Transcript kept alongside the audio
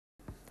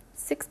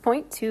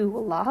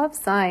6.2, Law of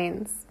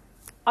Sines.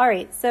 All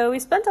right, so we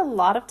spent a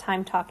lot of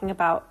time talking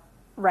about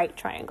right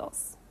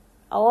triangles.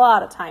 A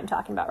lot of time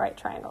talking about right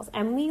triangles,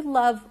 and we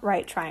love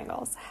right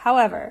triangles.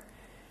 However,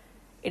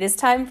 it is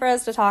time for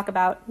us to talk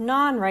about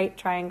non-right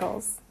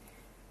triangles.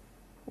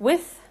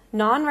 With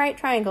non-right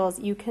triangles,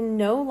 you can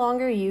no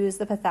longer use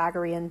the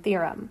Pythagorean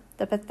theorem.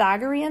 The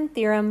Pythagorean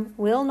theorem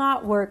will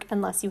not work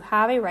unless you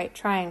have a right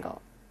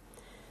triangle.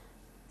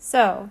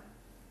 So,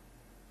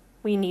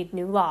 we need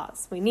new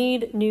laws. We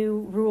need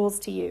new rules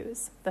to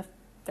use. There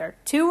are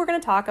two we're going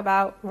to talk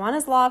about. One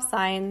is law of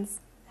sines,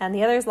 and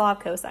the other is law of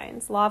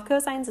cosines. Law of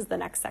cosines is the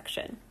next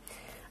section.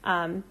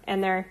 And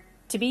they're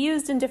to be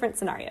used in different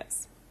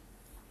scenarios.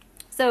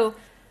 So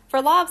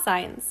for law of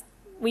sines,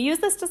 we use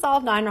this to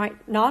solve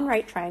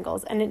non-right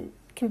triangles, and it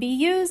can be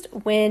used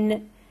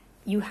when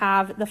you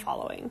have the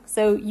following.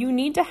 So you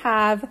need to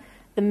have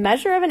the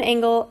measure of an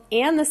angle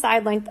and the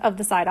side length of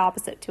the side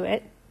opposite to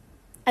it,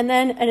 and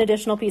then an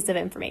additional piece of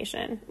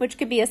information, which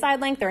could be a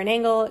side length or an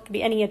angle. It could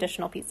be any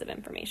additional piece of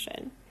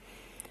information.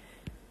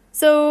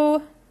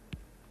 So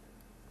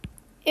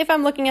if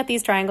I'm looking at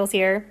these triangles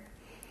here,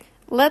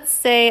 let's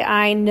say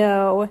I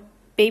know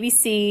baby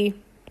C,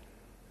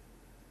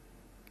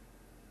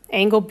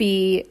 angle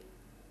B,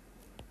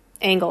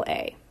 angle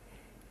A.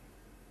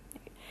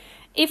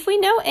 If we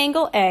know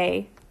angle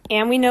A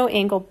and we know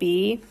angle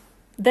B,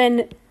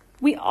 then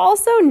we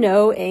also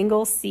know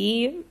angle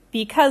C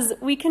because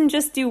we can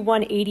just do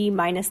 180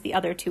 minus the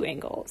other two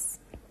angles.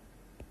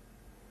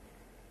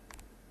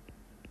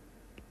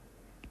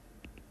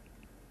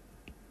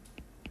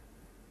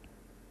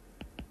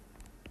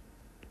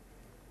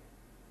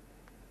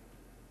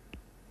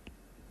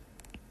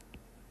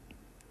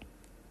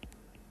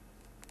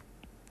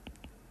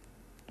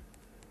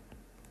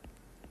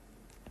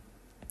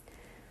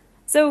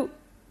 So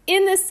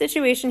in this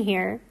situation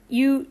here,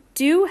 you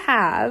do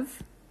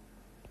have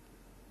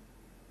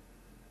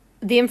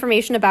the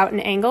information about an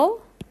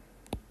angle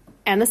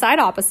and the side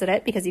opposite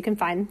it, because you can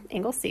find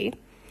angle C.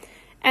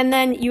 And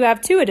then you have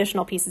two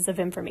additional pieces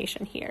of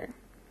information here,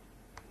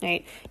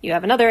 right? You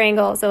have another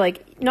angle. So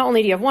like, not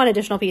only do you have one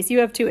additional piece, you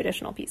have two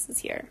additional pieces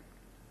here.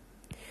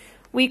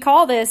 We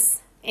call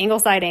this angle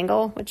side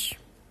angle, which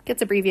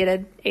gets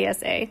abbreviated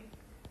ASA.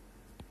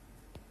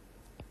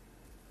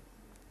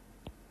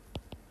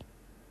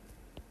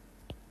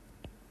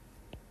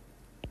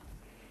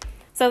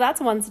 So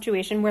that's one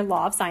situation where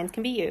law of sines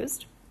can be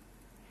used.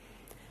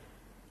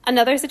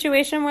 Another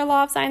situation where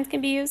law of sines can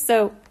be used.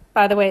 So,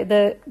 by the way,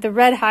 the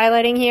red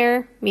highlighting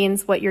here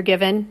means what you're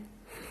given.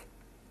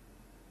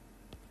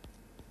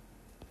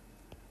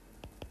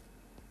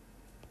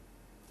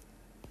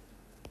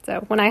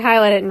 So when I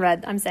highlight it in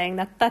red, I'm saying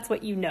that that's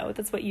what you know.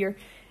 That's what you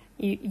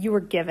were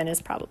given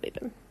is probably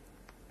the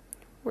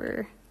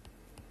were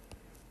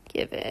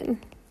given.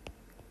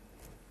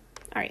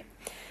 All right.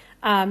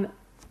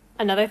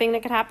 Another thing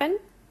that could happen.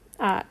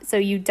 So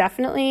you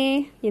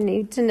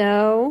need to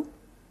know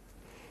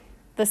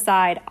the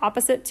side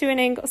opposite to an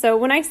angle. So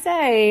when I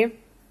say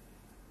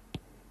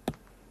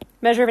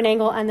measure of an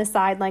angle and the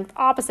side length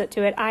opposite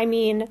to it, I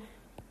mean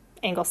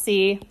angle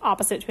C,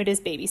 opposite to it is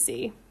baby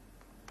C.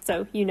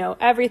 So you know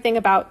everything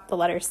about the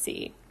letter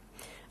C.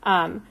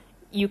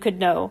 You could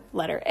know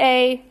letter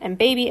A and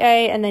baby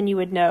A, and then you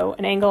would know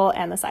an angle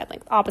and the side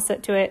length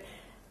opposite to it.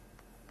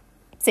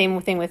 Same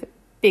thing with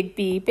big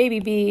B, baby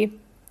B.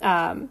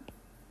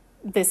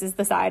 This is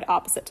the side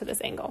opposite to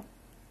this angle.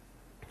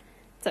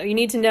 So you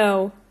need to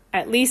know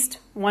at least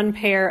one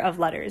pair of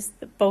letters,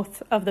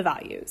 both of the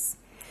values.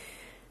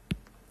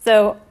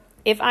 So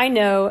if I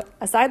know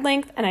a side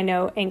length and I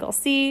know angle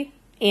C,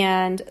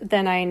 and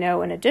then I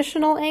know an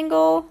additional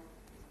angle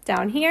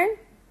down here,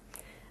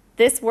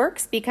 this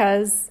works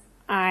because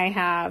I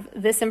have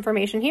this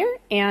information here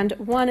and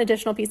one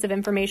additional piece of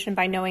information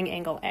by knowing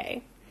angle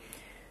A.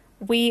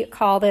 We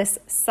call this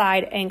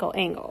side angle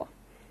angle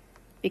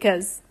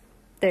because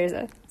there's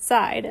a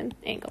side and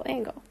angle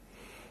angle.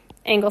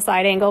 Angle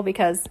side angle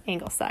because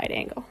angle side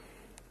angle.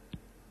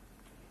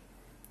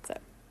 So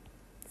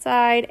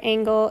side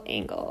angle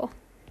angle.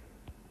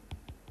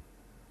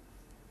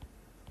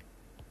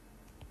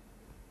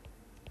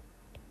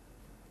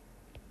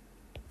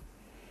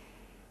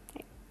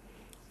 Okay.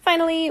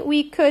 Finally,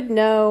 we could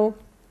know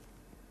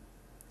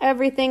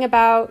everything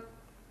about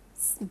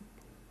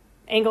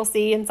angle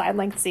C and side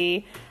length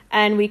C,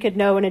 and we could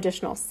know an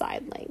additional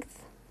side length.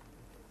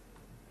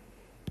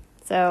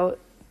 So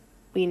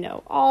we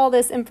know all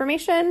this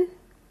information,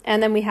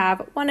 and then we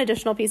have one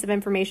additional piece of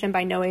information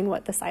by knowing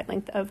what the side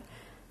length of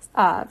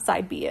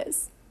side B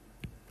is.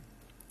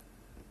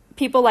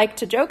 People like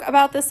to joke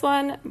about this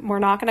one. We're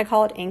not going to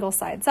call it angle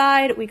side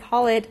side. We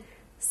call it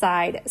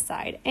side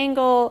side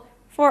angle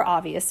for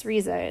obvious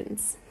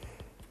reasons.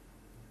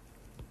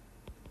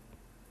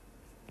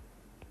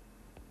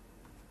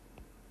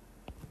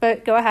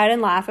 But go ahead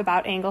and laugh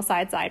about angle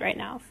side side right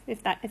now.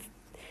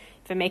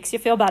 If it makes you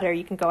feel better,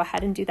 you can go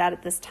ahead and do that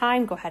at this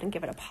time. Go ahead and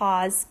give it a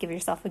pause, give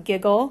yourself a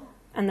giggle,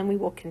 and then we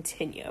will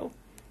continue. All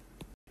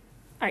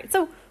right,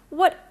 so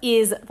what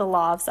is the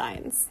law of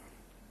sines?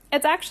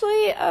 It's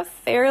actually a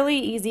fairly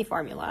easy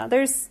formula.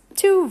 There's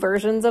two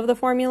versions of the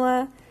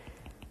formula.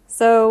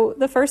 So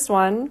the first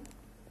one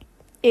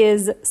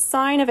is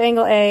sine of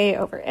angle A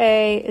over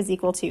A is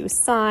equal to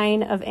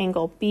sine of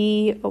angle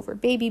B over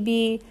baby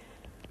B,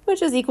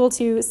 which is equal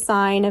to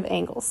sine of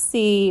angle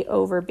C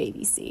over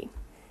baby C.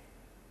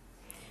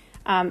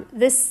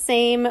 This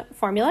same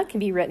formula can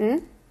be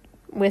written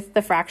with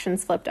the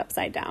fractions flipped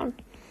upside down.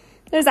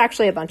 There's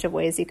actually a bunch of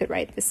ways you could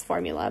write this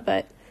formula,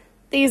 but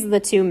these are the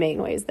two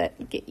main ways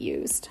that get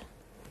used.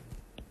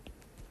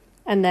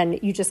 And then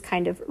you just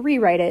kind of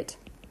rewrite it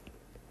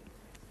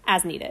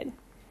as needed.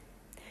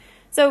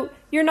 So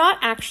you're not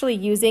actually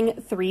using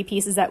three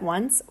pieces at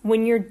once.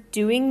 When you're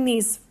doing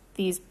these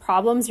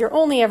problems, you're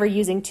only ever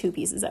using two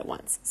pieces at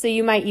once. So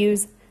you might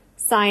use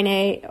sine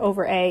A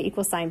over A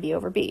equals sine B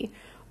over B.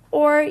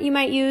 Or you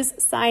might use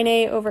sine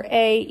A over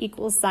A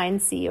equals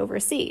sine C over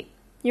C.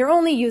 You're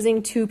only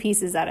using two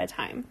pieces at a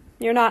time.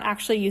 You're not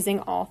actually using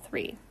all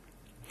three.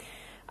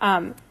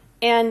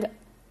 And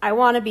I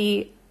want to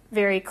be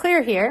very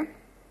clear here.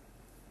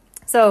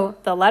 So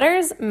the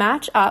letters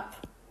match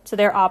up to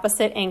their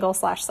opposite angle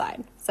slash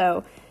side.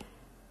 So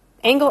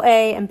angle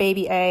A and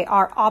baby A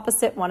are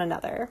opposite one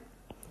another.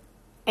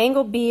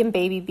 Angle B and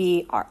baby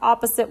B are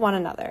opposite one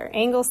another.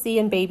 Angle C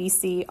and baby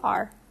C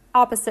are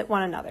opposite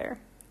one another.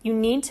 You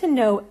need to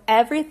know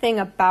everything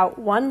about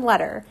one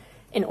letter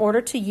in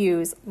order to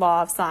use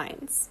law of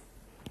sines.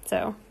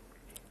 So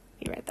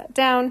you write that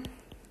down.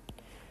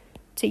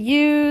 To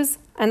use,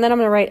 and then I'm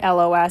going to write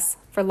LOS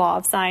for law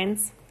of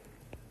sines.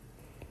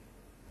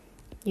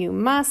 You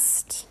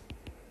must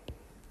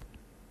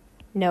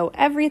know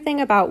everything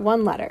about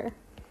one letter.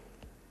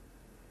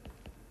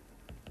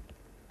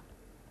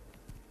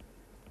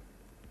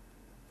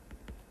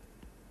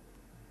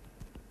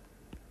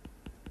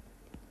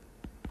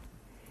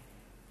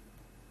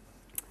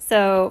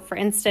 So, for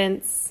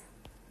instance,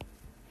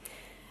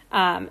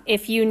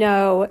 if you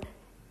know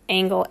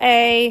angle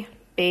A,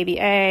 baby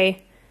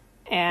A,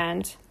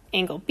 and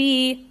angle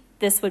B,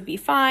 this would be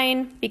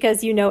fine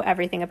because you know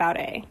everything about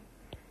A.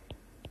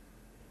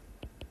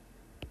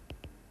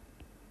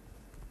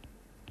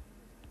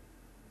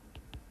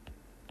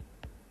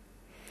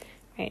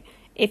 Right.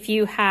 If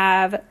you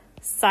have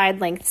side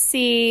length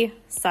C,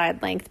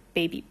 side length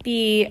baby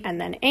B,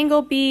 and then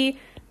angle B,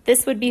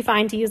 this would be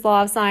fine to use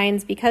law of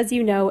sines because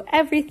you know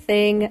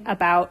everything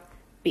about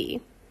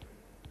B.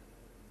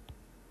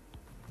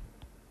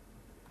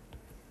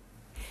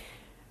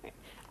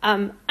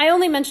 I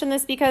only mention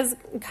this because,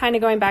 kind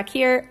of going back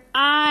here,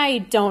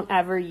 I don't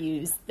ever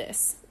use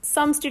this.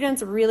 Some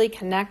students really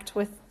connect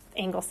with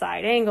angle,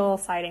 side angle,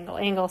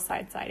 angle,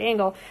 side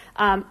angle.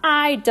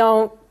 I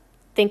don't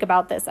think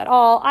about this at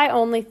all. I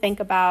only think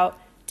about,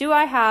 do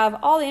I have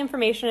all the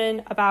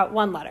information about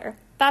one letter?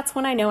 That's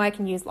when I know I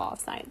can use law of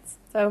sines.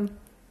 So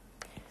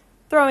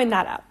throwing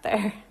that out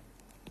there.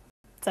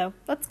 So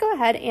let's go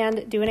ahead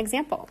and do an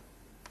example.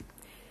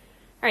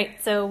 All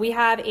right, so we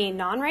have a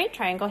non-right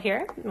triangle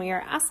here, and we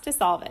are asked to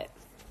solve it.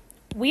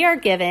 We are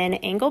given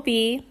angle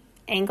B,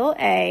 angle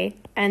A,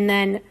 and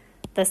then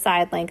the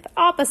side length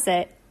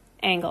opposite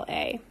angle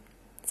A.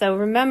 So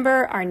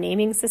remember our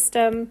naming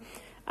system.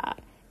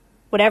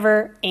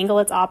 Whatever angle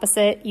it's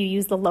opposite, you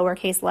use the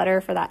lowercase letter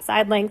for that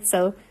side length.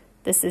 So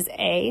this is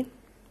A.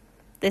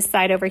 This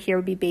side over here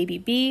would be baby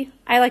B.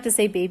 I like to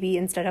say baby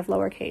instead of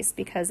lowercase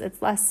because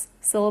it's less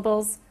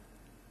syllables.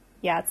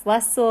 Yeah, it's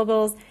less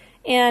syllables.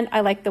 And I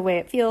like the way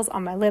it feels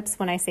on my lips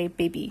when I say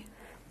baby.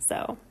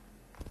 So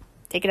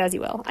take it as you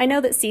will. I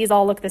know that C's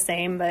all look the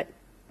same, but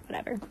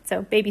whatever.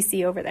 So baby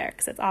C over there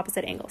because it's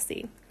opposite angle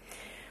C.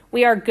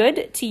 We are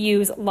good to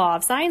use law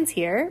of sines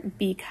here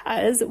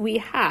because we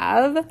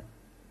have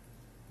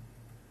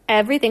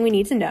everything we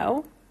need to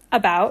know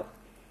about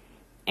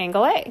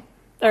angle A,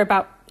 or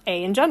about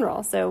A in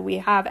general. So we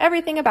have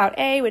everything about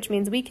A, which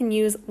means we can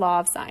use law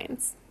of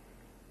sines.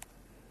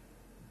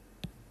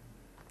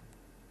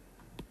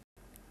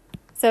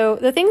 So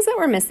the things that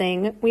we're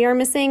missing, we are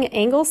missing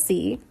angle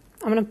C.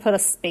 I'm going to put a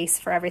space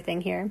for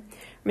everything here.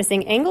 We're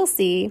missing angle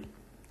C,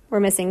 we're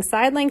missing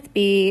side length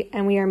B,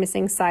 and we are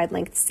missing side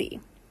length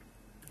C.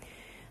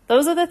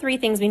 Those are the three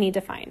things we need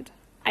to find.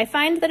 I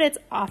find that it's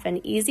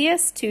often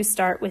easiest to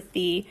start with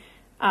the,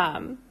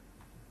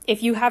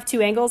 if you have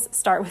two angles,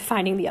 start with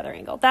finding the other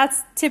angle.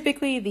 That's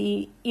typically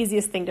the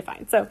easiest thing to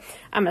find. So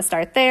I'm going to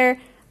start there.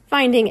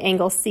 Finding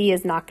angle C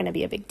is not going to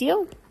be a big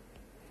deal.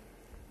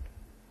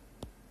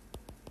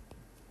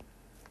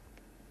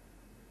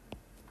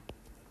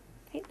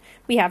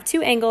 We have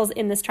two angles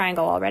in this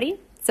triangle already.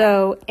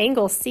 So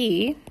angle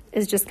C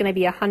is just going to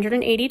be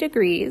 180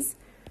 degrees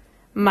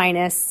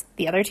minus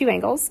the other two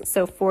angles,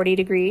 so 40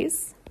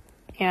 degrees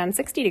and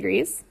 60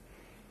 degrees,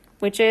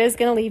 which is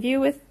going to leave you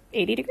with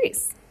 80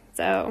 degrees.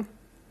 So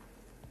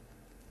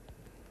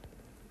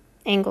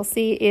angle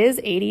C is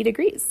 80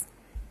 degrees.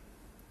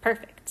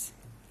 Perfect.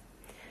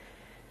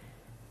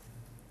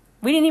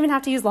 We didn't even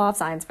have to use law of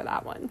sines for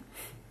that one.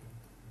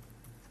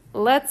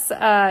 Let's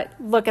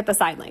look at the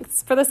side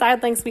lengths. For the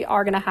side lengths, we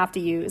are going to have to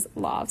use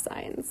law of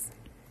sines.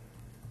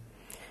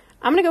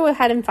 I'm going to go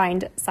ahead and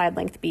find side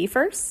length B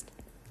first.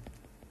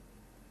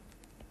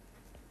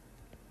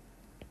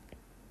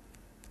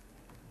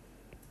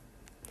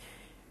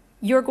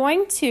 You're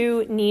going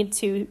to need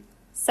to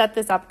set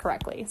this up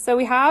correctly. So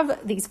we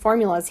have these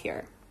formulas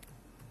here.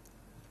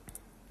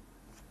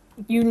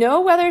 You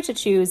know whether to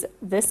choose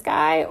this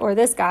guy or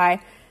this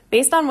guy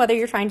based on whether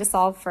you're trying to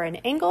solve for an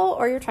angle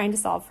or you're trying to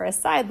solve for a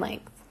side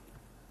length.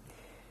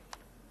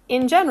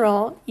 In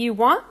general, you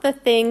want the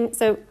thing,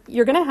 so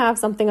you're going to have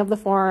something of the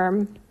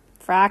form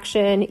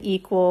fraction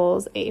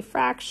equals a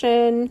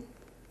fraction,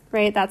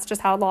 right? That's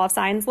just how law of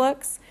sines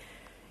looks.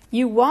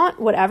 You want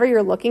whatever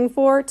you're looking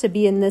for to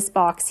be in this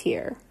box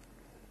here.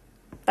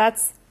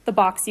 That's the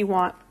box you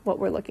want what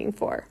we're looking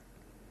for.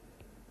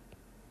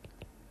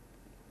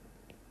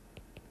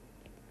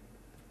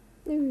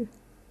 Ooh.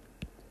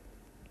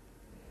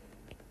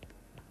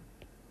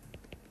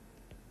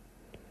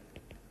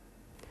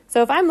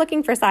 So if I'm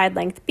looking for side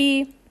length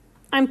B,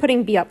 I'm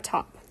putting B up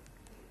top,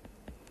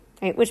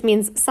 right? Which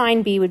means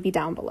sine B would be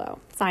down below,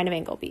 sine of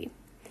angle B.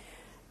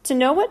 To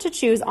know what to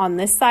choose on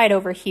this side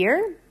over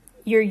here,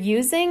 you're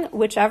using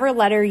whichever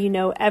letter you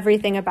know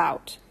everything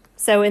about.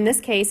 So in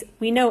this case,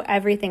 we know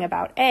everything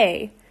about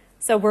A,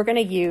 so we're going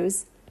to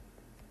use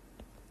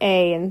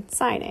A and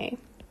sine A.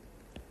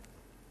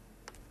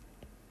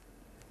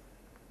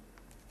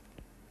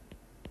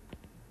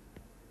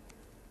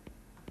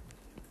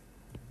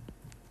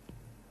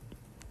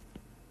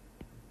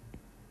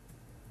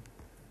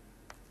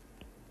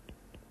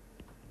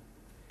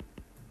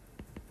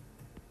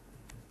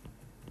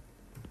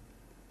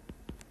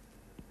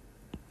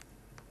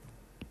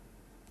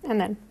 And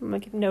then I'm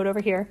going to make a note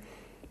over here.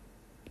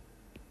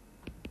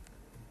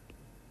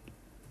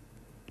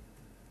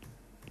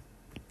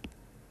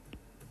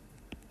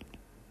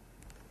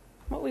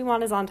 What we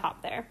want is on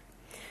top there.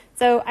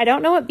 So I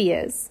don't know what B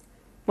is,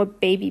 what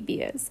baby B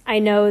is. I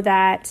know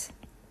that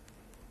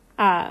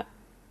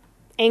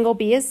angle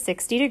B is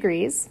 60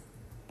 degrees.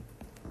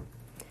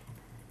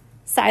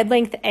 Side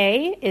length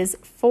A is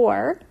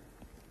 4,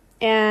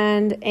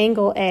 and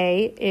angle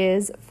A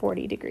is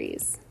 40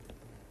 degrees.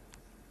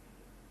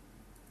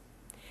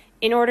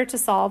 In order to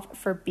solve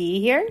for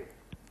B here,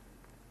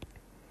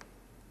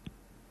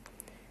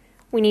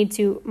 we need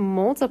to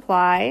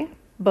multiply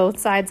both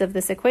sides of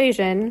this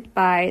equation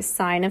by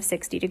sine of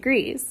 60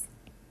 degrees,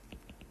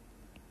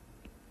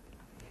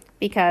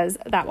 because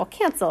that will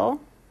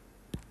cancel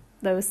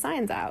those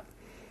sines out.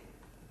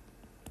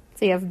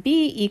 So you have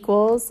B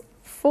equals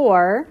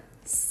 4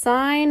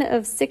 sine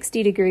of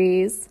 60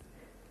 degrees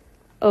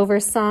over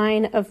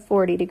sine of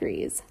 40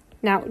 degrees.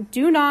 Now,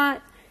 do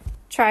not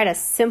try to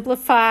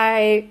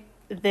simplify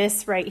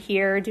this right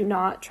here. Do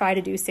not try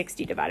to do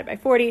 60 divided by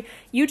 40.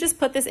 You just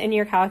put this in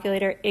your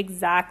calculator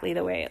exactly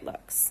the way it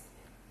looks.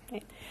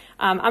 Okay.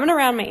 I'm going to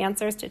round my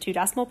answers to 2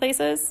 decimal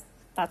places.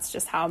 That's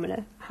just how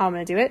I'm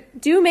gonna do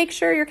it. Do make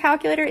sure your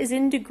calculator is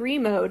in degree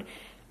mode.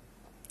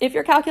 If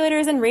your calculator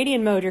is in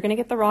radian mode, you're going to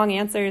get the wrong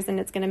answers and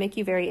it's going to make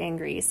you very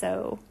angry.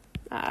 So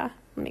I'll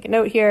make a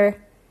note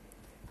here.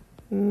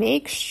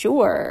 Make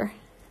sure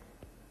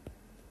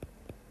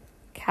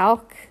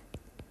calc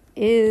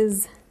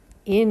is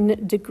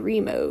in degree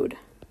mode.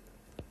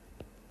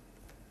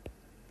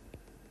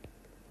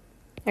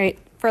 All right,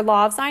 for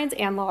law of sines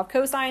and law of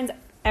cosines,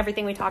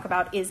 everything we talk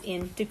about is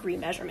in degree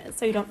measurements,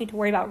 so you don't need to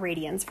worry about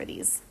radians for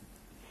these.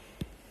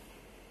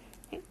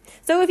 Okay.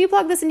 So if you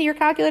plug this into your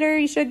calculator,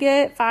 you should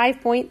get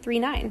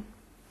 5.39.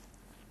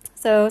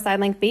 So side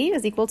length B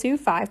is equal to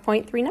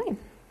 5.39.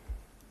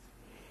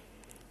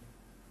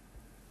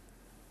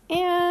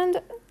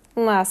 And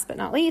last but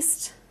not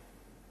least,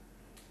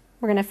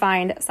 we're going to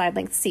find side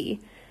length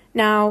C.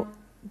 Now,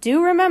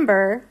 do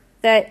remember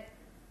that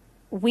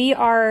we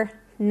are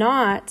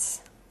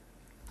not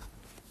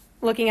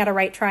looking at a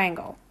right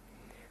triangle.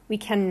 We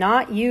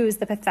cannot use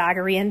the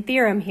Pythagorean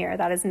theorem here.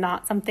 That is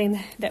not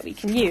something that we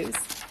can use.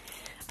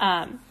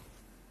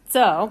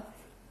 So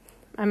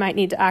I might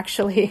need to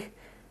actually,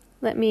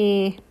 let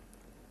me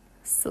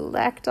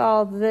select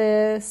all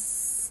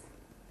this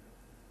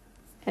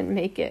and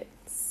make it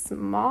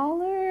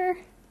smaller.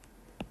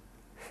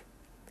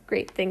 The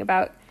great thing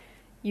about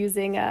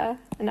using an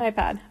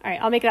iPad. All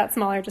right, I'll make that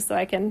smaller just so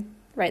I can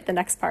write the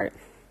next part.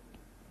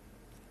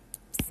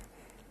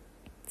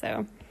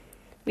 So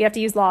we have to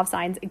use law of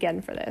sines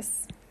again for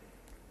this,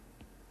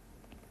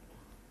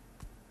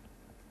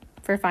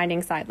 for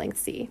finding side length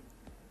C.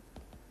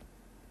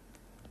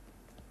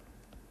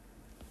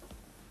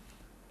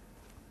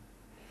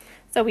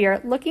 So we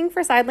are looking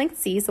for side length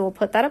C, so we'll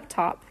put that up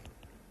top.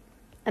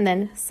 And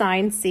then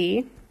sine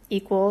C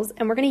equals,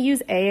 and we're going to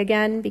use A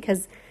again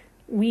because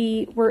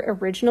we were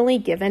originally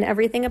given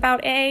everything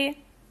about A.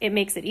 It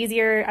makes it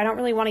easier. I don't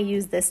really want to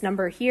use this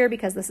number here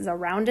because this is a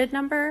rounded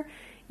number.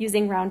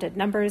 Using rounded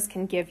numbers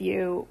can give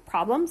you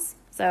problems,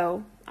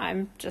 so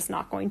I'm just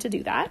not going to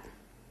do that.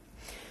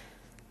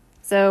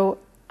 So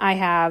I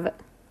have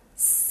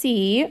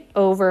C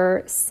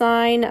over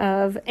sine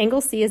of angle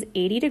C is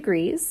 80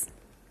 degrees.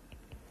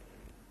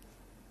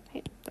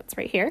 Okay, that's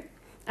right here.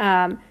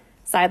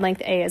 Side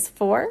length A is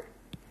 4.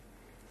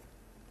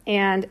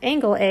 and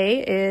angle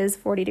A is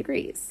 40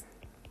 degrees.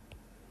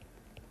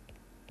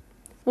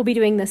 We'll be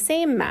doing the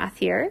same math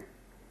here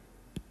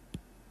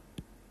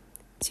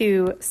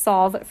to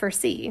solve for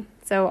C.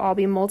 So I'll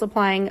be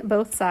multiplying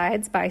both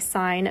sides by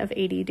sine of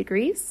 80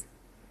 degrees.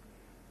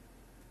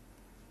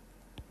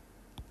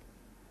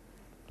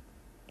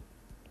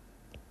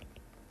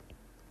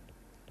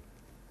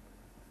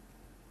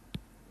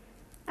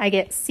 I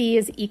get C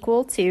is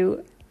equal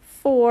to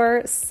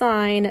 4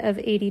 sine of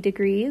 80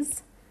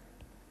 degrees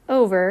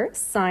over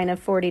sine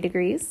of 40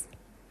 degrees.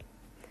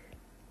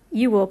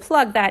 You will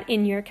plug that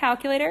in your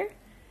calculator,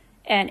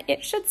 and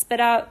it should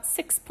spit out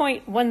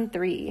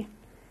 6.13.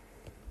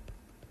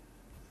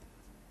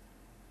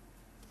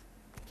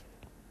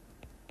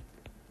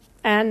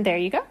 And there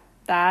you go.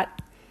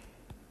 That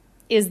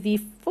is the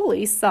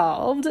fully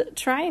solved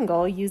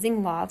triangle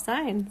using law of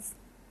sines.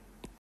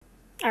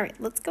 All right,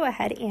 let's go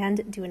ahead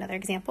and do another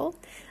example.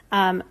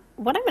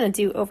 What I'm going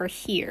to do over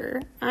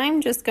here,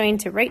 I'm just going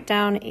to write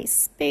down a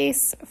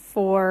space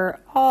for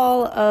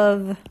all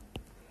of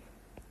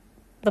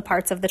the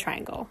parts of the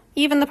triangle,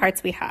 even the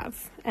parts we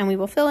have, and we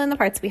will fill in the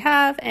parts we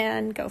have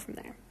and go from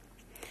there.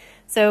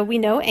 So we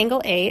know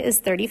angle A is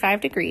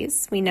 35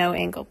 degrees. We know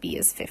angle B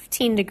is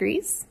 15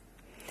 degrees.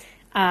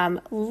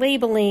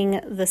 Labeling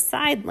the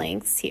side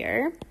lengths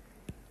here.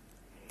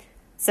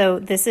 So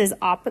this is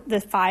the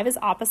 5 is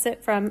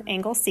opposite from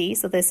angle C,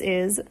 so this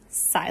is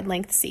side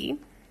length C.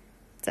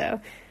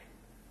 So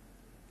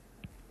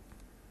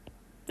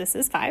this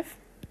is 5.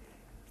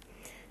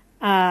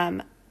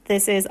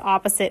 This is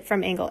opposite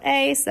from angle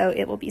A, so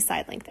it will be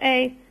side length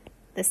A.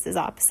 This is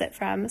opposite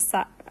from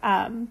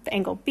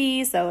angle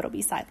B, so it'll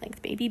be side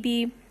length baby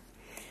B.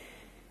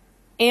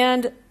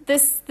 And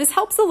this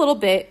helps a little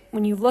bit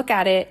when you look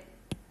at it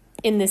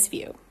in this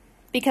view,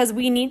 because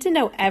we need to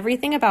know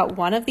everything about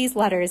one of these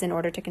letters in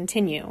order to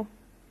continue.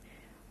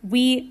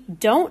 We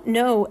don't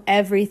know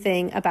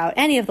everything about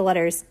any of the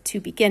letters to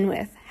begin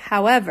with.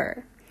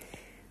 However,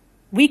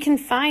 we can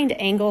find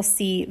angle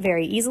C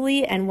very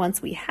easily, and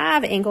once we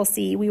have angle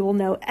C, we will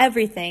know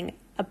everything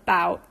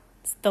about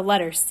the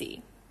letter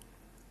C.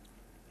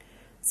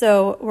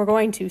 So we're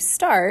going to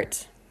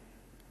start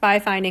by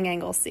finding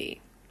angle C.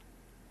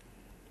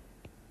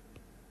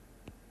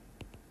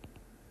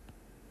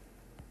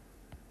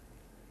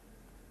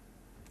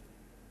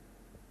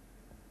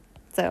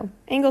 So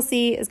angle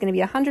C is going to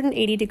be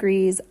 180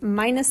 degrees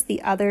minus the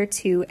other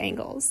two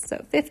angles.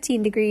 So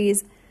 15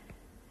 degrees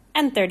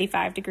and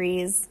 35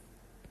 degrees,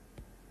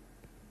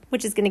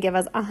 which is going to give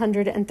us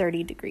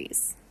 130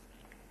 degrees.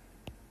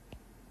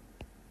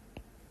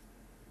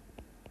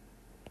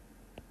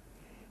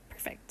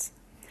 Perfect.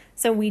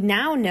 So we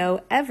now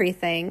know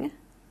everything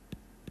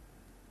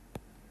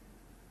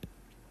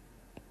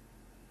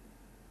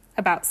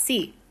about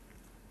C.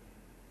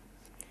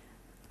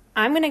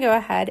 I'm going to go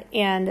ahead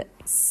and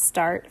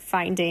start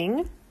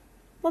finding,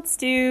 let's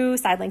do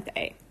side length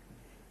A.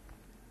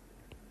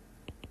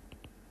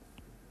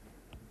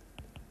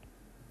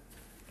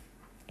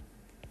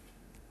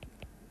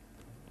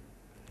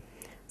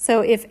 So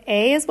if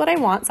A is what I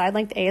want, side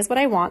length A is what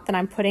I want, then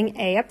I'm putting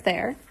A up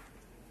there,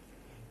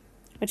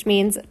 which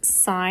means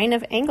sine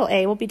of angle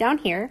A will be down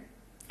here,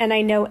 and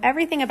I know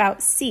everything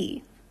about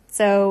C.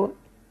 So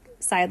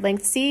side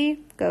length C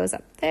goes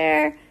up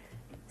there,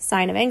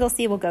 sine of angle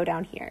C will go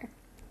down here.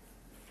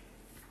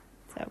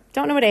 So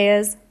don't know what A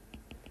is.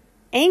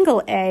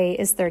 Angle A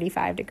is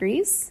 35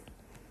 degrees.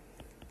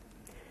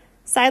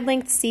 Side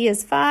length C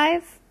is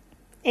 5.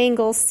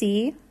 Angle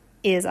C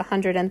is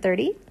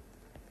 130.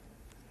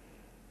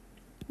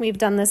 We've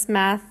done this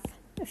math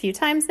a few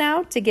times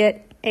now. To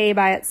get A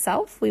by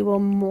itself, we will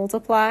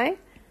multiply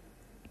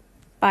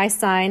by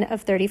sine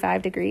of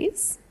 35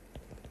 degrees.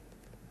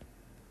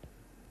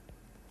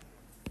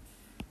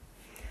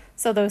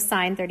 So those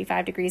sine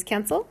 35 degrees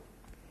cancel.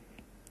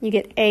 You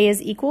get A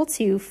is equal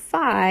to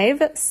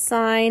 5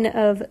 sine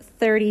of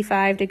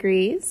 35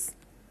 degrees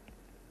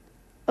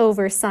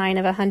over sine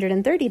of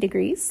 130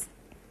 degrees,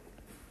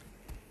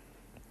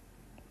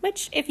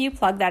 which, if you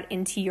plug that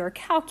into your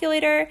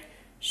calculator,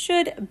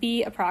 should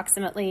be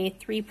approximately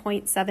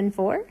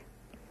 3.74.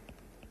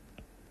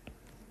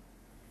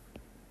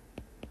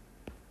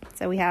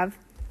 So we have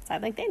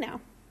side length A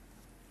now.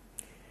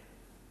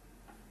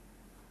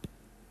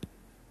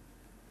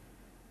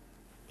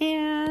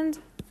 And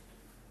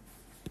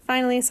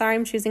finally, sorry,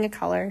 I'm choosing a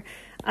color.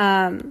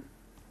 I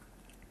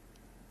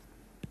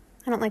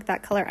don't like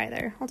that color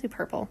either. I'll do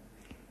purple.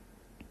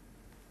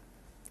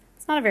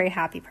 It's not a very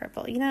happy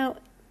purple. You know,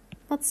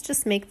 let's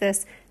just make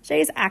this.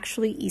 Today is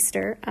actually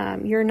Easter.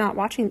 You're not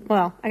watching,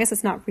 well, I guess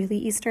it's not really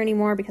Easter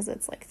anymore because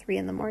it's like 3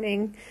 in the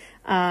morning,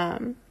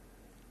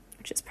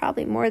 which is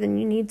probably more than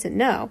you need to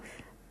know.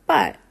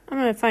 But I'm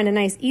going to find a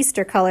nice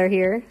Easter color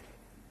here.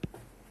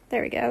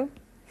 There we go.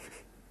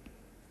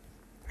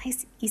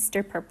 Nice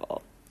Easter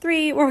purple.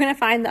 3, we're going to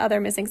find the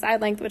other missing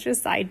side length, which is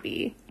side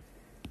B.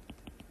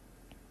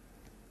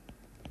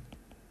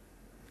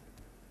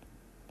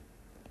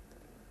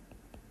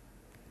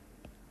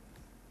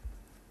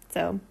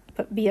 So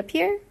put B up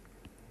here,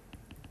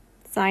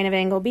 sine of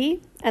angle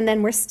B, and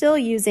then we're still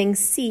using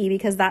C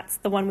because that's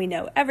the one we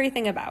know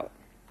everything about.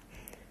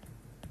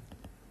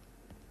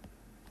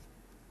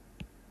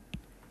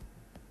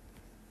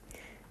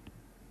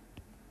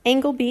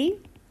 Angle B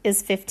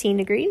is 15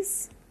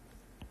 degrees.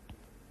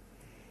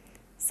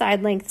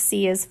 Side length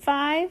C is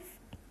 5.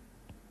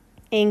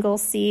 Angle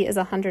C is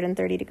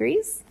 130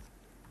 degrees.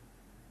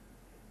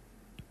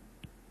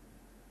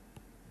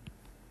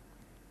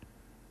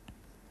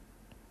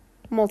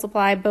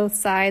 Multiply both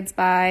sides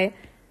by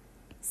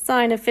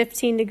sine of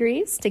 15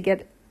 degrees to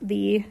get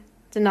the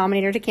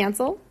denominator to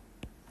cancel.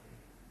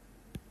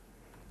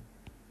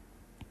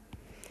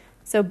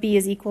 So B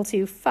is equal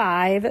to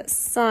 5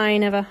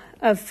 sine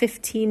of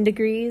 15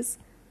 degrees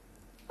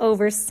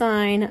over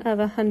sine of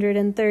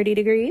 130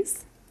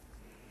 degrees.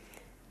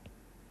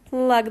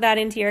 Plug that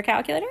into your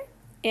calculator,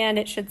 and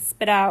it should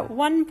spit out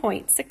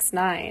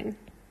 1.69.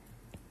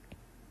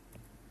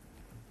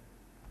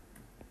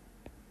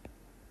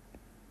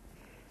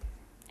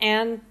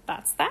 And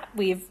that's that.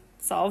 We've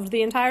solved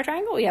the entire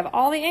triangle. We have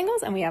all the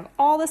angles, and we have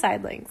all the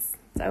side lengths.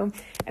 So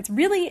it's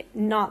really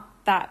not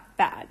that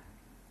bad.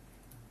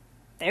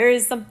 There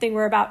is something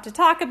we're about to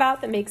talk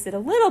about that makes it a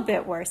little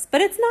bit worse,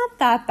 but it's not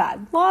that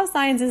bad. Law of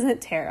sines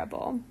isn't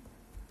terrible.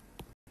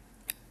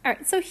 All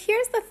right, so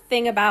here's the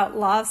thing about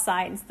law of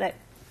sines that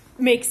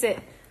makes it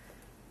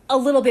a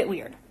little bit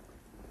weird.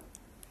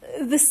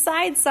 The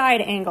side-side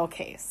angle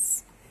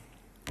case.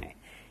 Okay.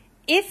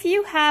 If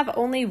you have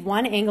only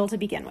one angle to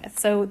begin with,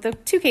 so the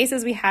two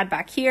cases we had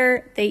back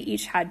here, they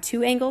each had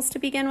two angles to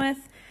begin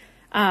with.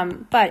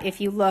 But if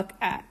you look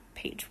at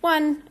page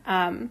 1,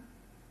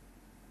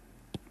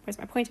 where's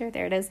my pointer?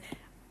 There it is.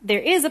 There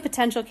is a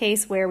potential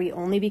case where we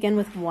only begin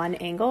with one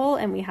angle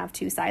and we have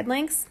two side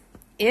lengths.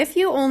 If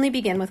you only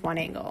begin with one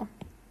angle,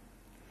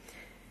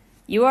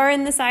 you are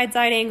in the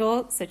side-side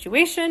angle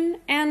situation,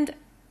 and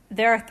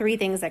there are three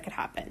things that could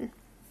happen.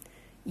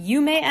 You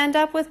may end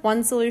up with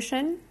one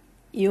solution,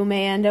 you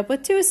may end up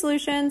with two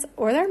solutions,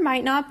 or there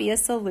might not be a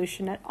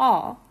solution at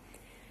all.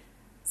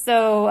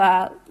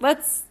 So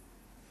let's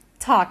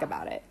talk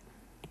about it.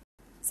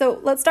 So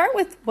let's start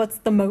with what's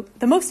the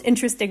most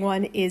interesting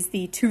one is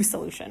the two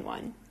solution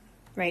one,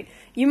 right?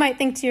 You might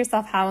think to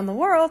yourself, how in the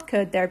world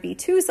could there be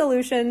two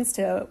solutions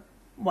to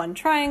one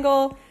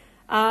triangle?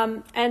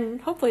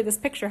 And hopefully this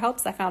picture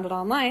helps. I found it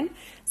online.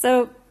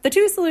 So the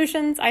two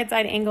solutions,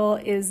 side-side angle,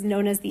 is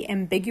known as the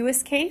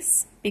ambiguous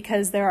case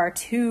because there are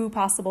two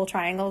possible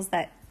triangles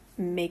that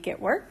make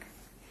it work.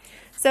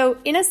 So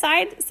in a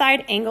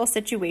side-side angle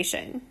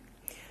situation,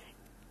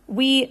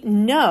 we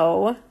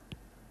know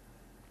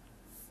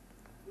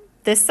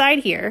this side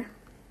here,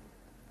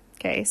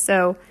 okay,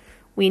 so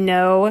we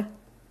know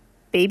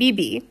baby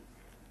B,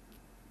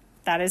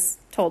 that is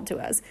told to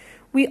us.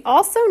 We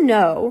also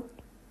know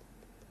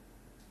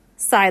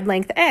side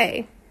length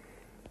A,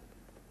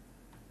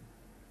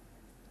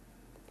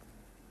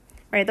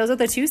 right? Those are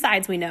the two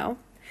sides we know,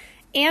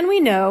 and we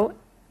know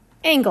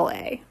angle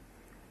A.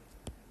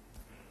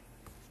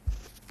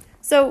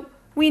 So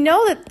we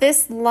know that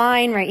this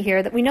line right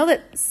here, that we know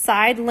that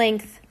side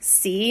length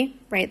C,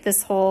 right,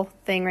 this whole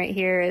thing right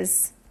here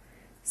is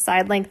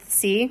side length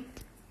C.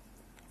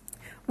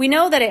 We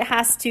know that it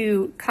has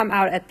to come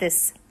out at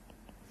this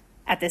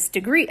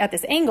degree, at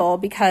this angle,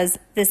 because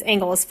this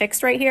angle is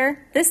fixed right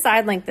here. This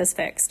side length is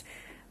fixed.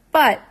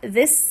 But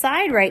this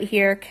side right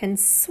here can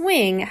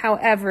swing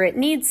however it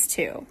needs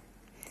to.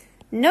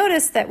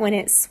 Notice that when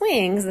it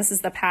swings, this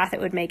is the path it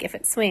would make if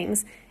it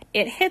swings,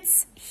 it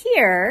hits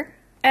here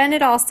and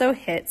it also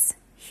hits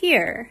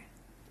here,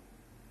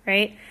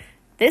 right?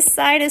 This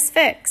side is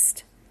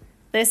fixed.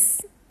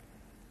 This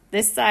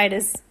side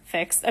is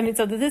fixed. I mean,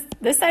 so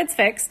this side's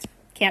fixed,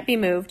 can't be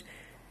moved.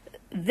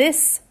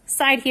 This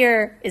side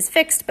here is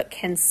fixed but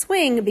can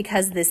swing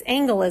because this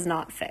angle is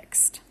not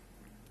fixed.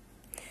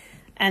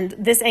 And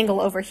this angle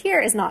over here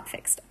is not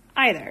fixed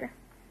either.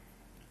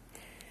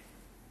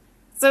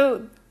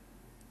 So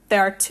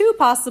there are two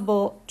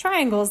possible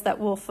triangles that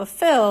will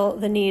fulfill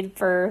the need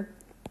for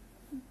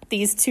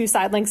these two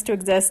side lengths to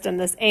exist and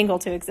this angle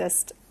to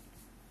exist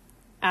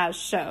as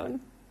shown.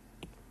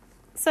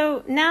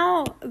 So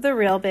now the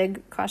real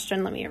big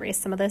question, let me erase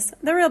some of this.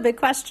 The real big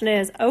question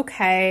is,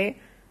 okay,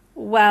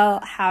 well,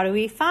 how do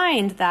we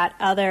find that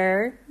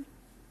other,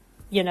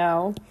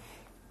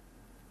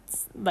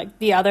 like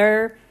the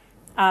other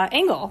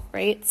angle,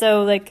 right?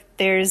 So like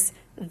there's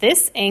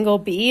this angle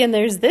B and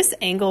there's this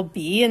angle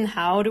B, and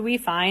how do we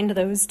find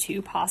those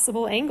two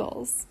possible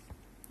angles?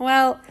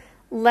 Well,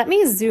 let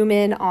me zoom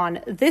in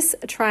on this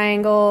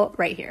triangle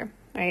right here,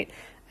 right?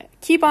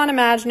 Keep on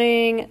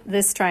imagining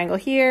this triangle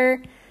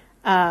here.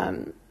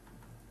 Maybe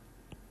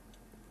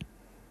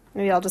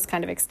I'll just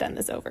kind of extend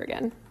this over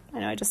again. I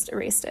know I just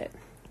erased it.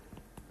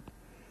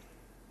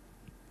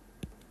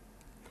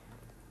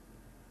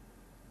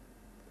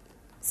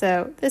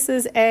 So this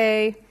is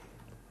A,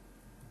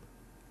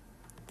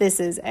 this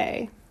is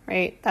A,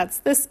 right? That's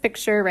this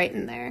picture right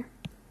in there.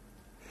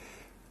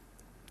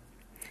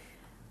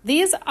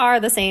 These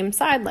are the same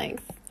side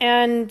length,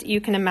 and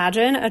you can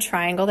imagine a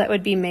triangle that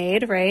would be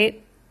made,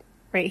 right?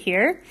 right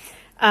here,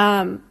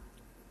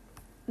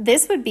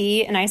 this would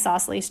be an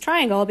isosceles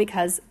triangle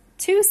because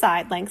two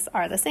side lengths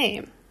are the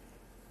same.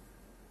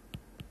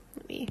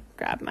 Let me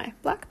grab my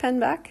black pen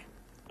back.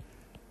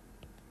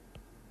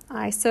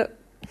 Isosceles.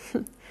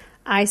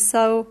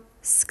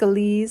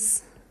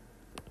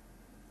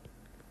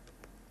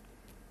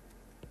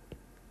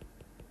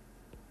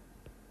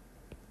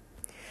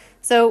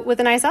 So with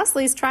an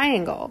isosceles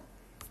triangle,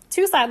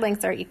 two side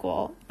lengths are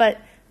equal,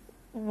 but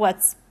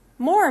what's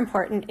more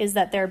important is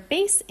that their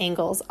base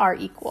angles are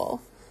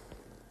equal.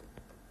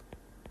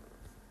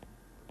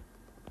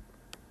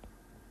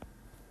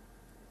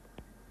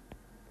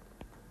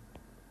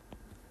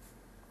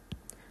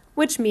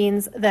 Which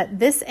means that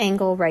this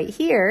angle right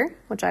here,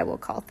 which I will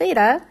call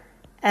theta,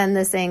 and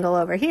this angle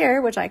over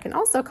here, which I can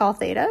also call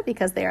theta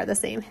because they are the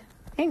same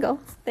angle,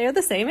 they are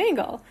the same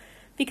angle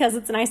because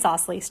it's an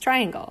isosceles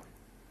triangle,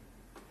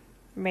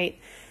 right?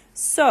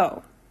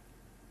 So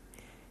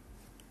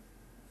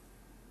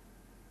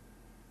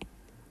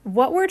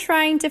what we're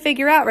trying to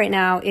figure out right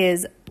now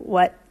is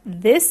what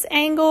this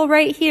angle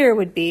right here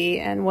would be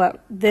and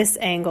what this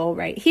angle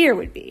right here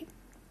would be.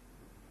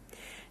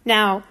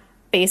 Now,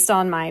 based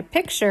on my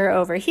picture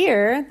over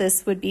here,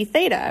 this would be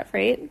theta,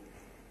 right?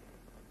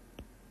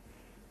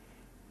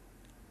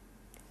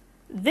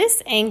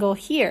 This angle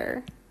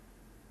here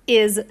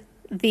is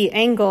the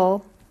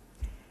angle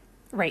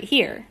right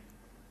here.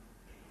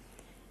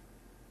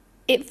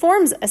 It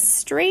forms a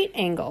straight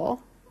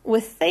angle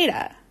with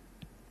theta.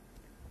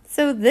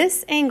 So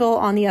this angle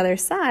on the other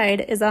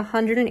side is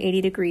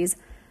 180 degrees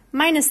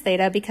minus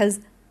theta because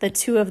the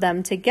two of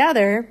them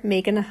together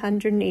make an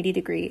 180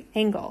 degree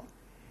angle.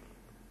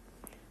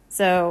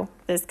 So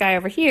this guy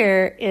over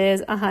here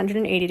is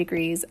 180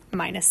 degrees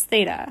minus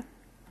theta.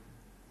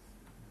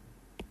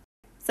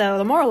 So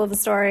the moral of the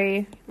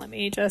story, let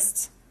me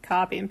just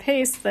copy and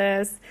paste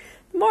this.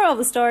 The moral of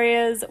the story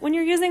is when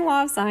you're using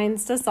law of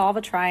sines to solve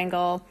a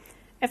triangle,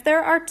 if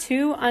there are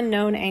two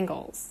unknown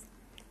angles,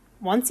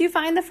 once you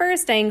find the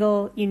first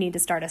angle, you need to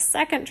start a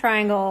second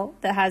triangle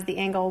that has the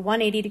angle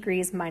 180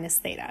 degrees minus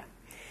theta.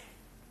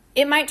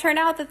 It might turn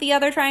out that the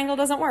other triangle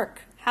doesn't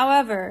work.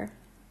 However,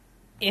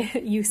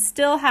 you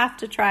still have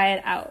to try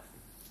it out.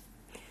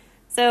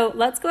 So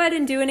let's go ahead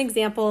and do an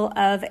example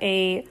of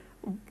a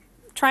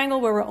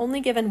triangle where we're only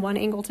given one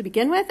angle to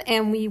begin with,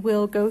 and we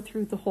will go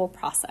through the whole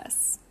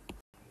process.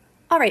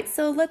 All right,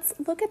 so let's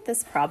look at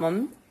this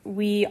problem.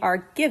 We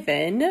are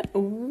given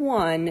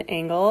one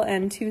angle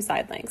and two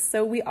side lengths.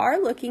 So we are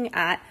looking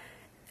at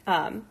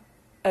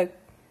a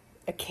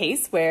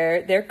case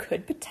where there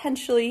could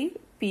potentially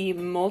be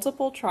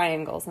multiple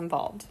triangles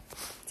involved.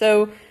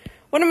 So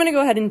what I'm going to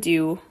go ahead and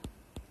do,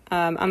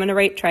 I'm going to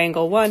write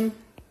triangle 1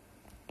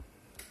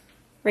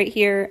 right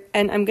here,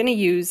 and I'm going to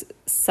use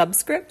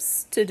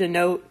subscripts to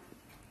denote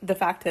the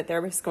fact that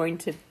there was going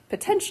to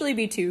potentially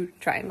be two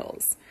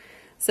triangles.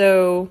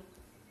 So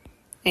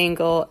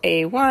angle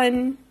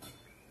A1,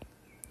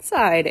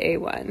 side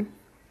A1,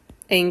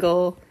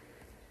 angle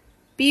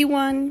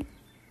B1,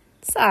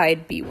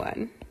 side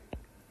B1,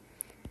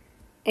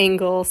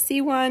 angle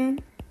C1,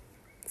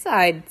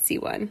 side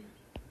C1.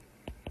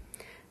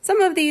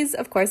 Some of these,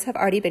 of course, have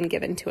already been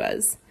given to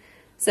us.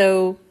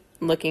 So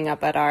looking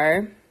up at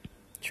our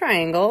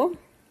triangle,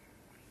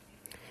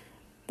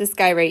 this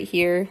guy right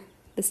here,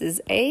 this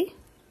is A.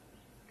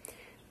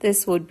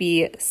 This would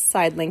be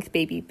side length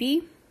baby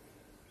B.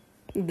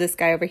 This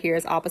guy over here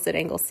is opposite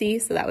angle C,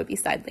 so that would be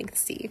side length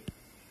C.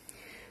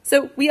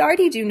 So we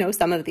already do know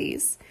some of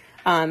these.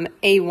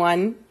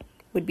 A1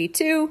 would be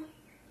 2,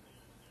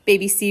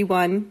 baby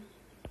C1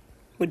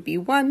 would be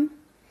 1,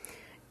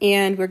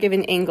 and we're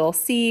given angle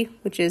C,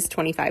 which is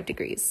 25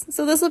 degrees.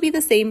 So this will be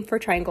the same for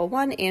triangle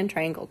 1 and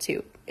triangle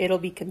 2. It'll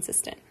be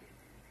consistent.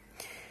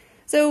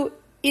 So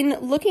in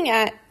looking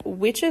at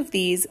which of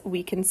these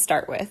we can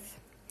start with,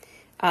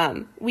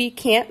 we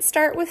can't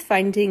start with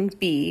finding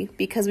B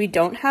because we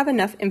don't have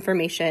enough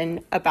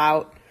information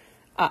about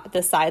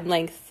the side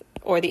length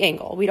or the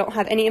angle. We don't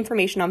have any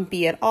information on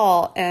B at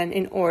all, and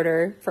in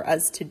order for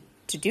us to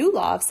do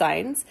law of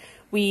sines,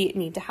 we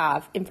need to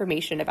have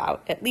information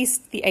about at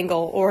least the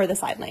angle or the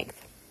side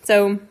length.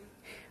 So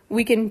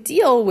we can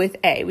deal with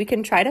A. We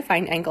can try to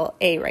find angle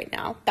A right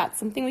now. That's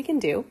something we can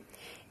do.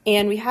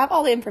 And we have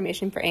all the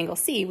information for angle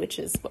C, which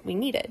is what we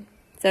needed.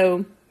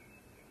 So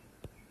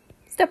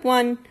step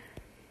 1,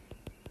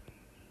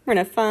 we're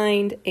going to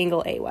find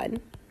angle A1.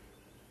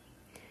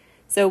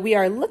 So we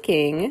are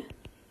looking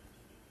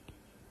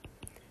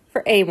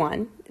for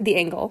A1, the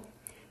angle.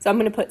 So I'm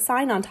going to put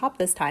sine on top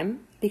this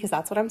time because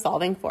that's what I'm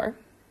solving for.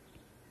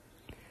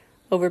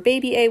 Over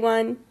baby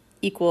A1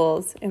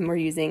 equals, and we're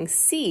using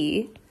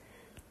C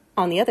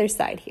on the other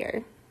side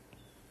here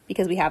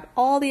because we have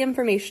all the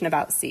information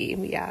about C.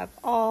 We have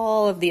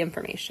all of the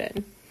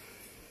information.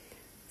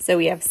 So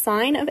we have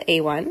sine of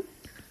A1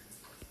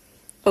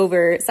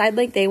 over side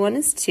length A1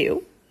 is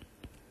 2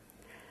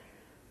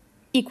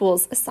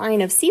 equals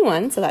sine of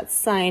C1, so that's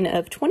sine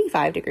of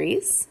 25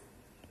 degrees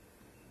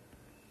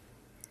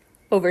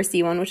over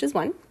C1, which is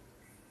 1.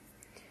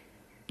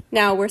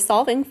 Now we're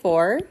solving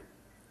for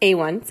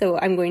A1, so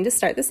I'm going to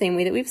start the same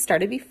way that we've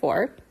started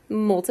before,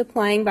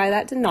 multiplying by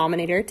that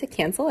denominator to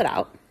cancel it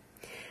out.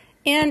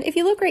 And if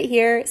you look right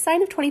here,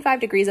 sine of 25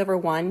 degrees over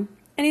 1,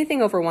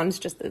 anything over 1 is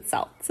just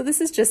itself. So this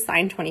is just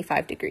sine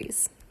 25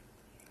 degrees.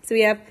 So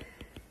we have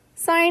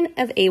sine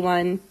of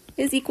A1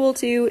 is equal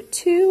to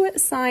 2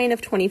 sine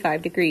of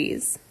 25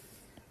 degrees.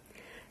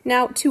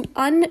 Now, to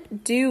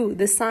undo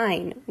the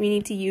sine, we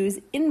need to use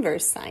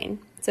inverse sine.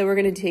 So we're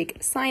going to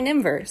take sine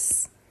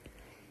inverse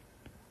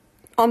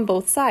on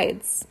both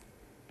sides.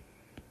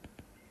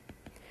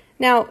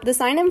 Now, the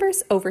sine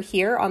inverse over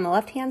here on the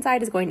left-hand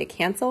side is going to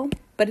cancel,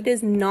 but it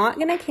is not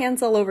going to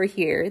cancel over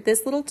here.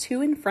 This little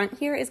 2 in front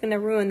here is going to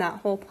ruin that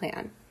whole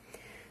plan.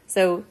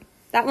 So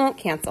that won't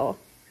cancel.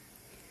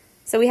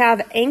 So we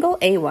have angle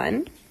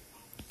A1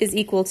 is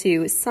equal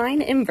to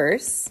sine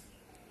inverse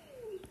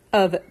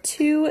of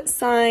 2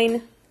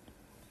 sine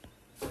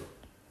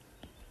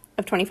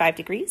of 25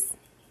 degrees.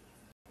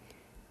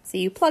 So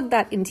you plug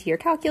that into your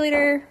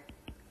calculator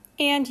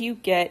and you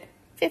get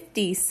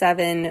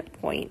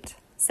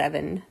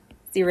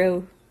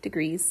 57.70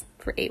 degrees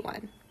for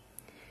A1.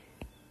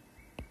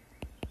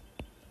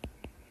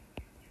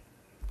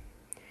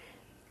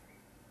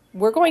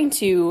 We're going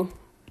to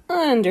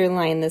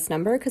underline this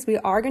number because we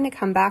are going to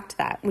come back to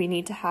that. We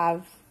need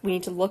to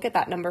look at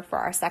that number for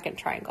our second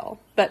triangle.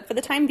 But for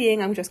the time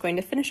being, I'm just going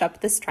to finish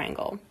up this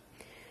triangle.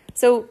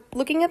 So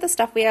looking at the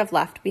stuff we have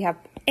left, we have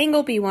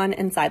angle B1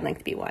 and side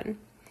length B1.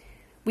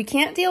 We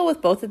can't deal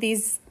with both of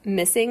these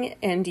missing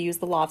and use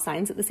the law of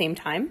sines at the same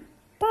time,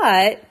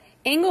 but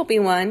angle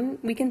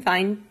B1 we can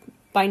find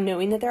by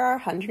knowing that there are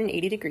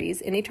 180 degrees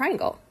in a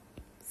triangle.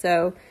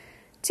 So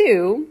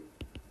we're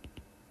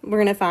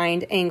going to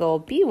find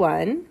angle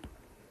B1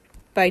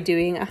 by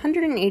doing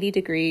 180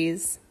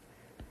 degrees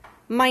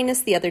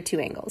minus the other two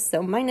angles.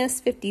 So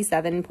minus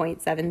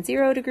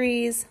 57.70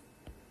 degrees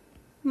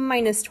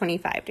minus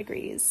 25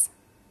 degrees.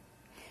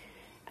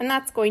 And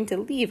that's going to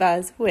leave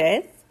us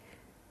with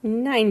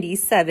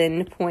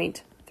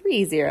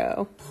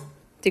 97.30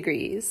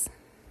 degrees.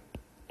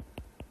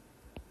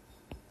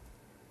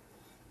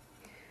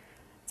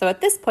 So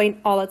at this point,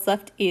 all that's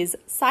left is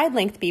side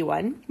length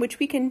B1, which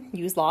we can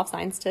use law of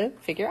sines to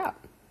figure out.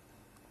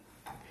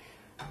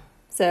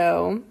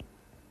 So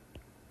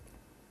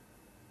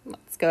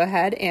let's go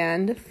ahead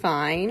and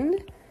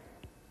find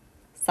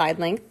side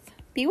length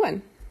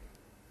B1.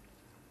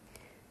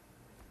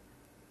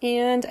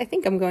 And I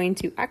think I'm going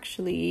to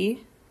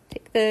actually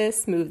take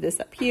this, move this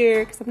up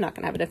here because I'm not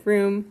going to have enough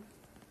room.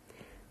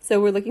 So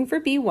we're looking for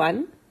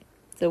B1.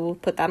 So we'll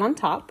put that on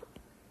top.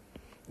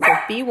 So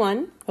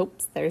B1,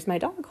 oops, there's my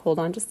dog. Hold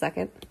on just a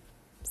second.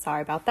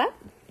 Sorry about that.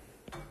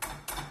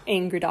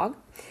 Angry dog.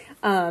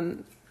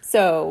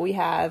 So we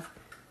have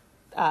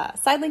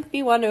side length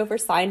B1 over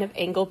sine of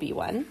angle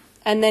B1.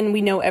 And then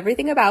we know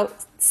everything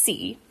about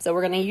C. So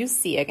we're going to use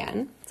C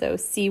again. So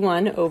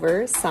C1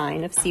 over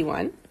sine of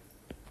C1.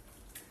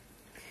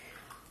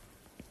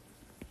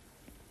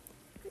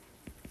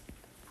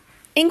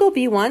 Angle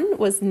B1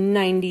 was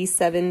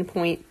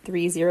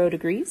 97.30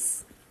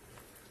 degrees.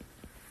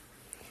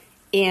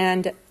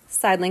 And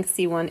side length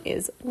C1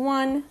 is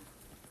 1.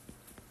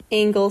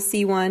 Angle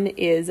C1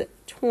 is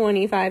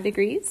 25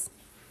 degrees.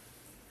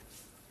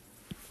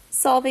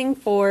 Solving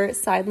for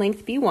side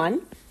length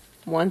B1,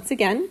 once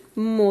again,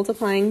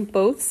 multiplying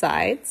both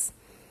sides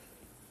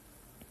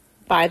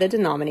by the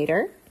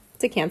denominator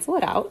to cancel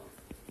it out.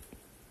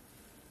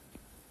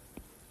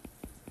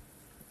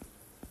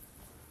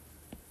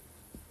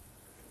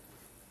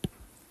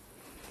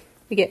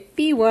 We get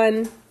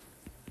B1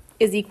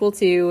 is equal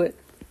to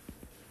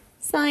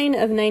sine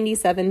of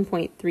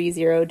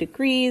 97.30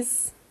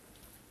 degrees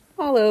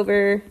all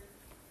over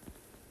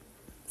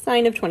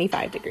sine of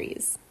 25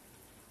 degrees.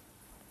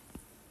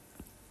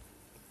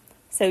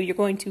 So you're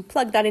going to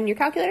plug that in your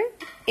calculator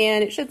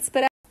and it should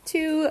spit out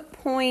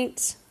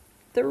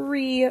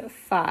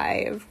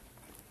 2.35.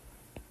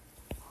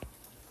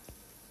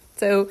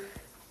 So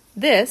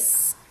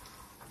this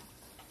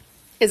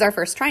is our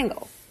first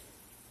triangle.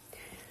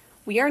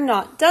 We are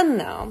not done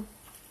though.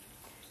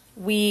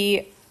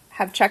 We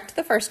have checked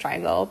the first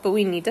triangle, but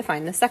we need to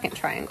find the second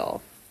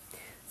triangle.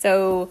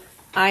 So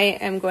I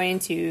am going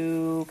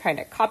to kind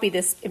of copy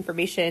this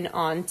information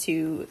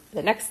onto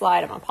the next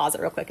slide. I'm going to pause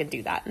it real quick and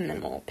do that, and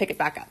then we'll pick it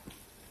back up.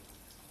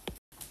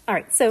 All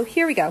right, so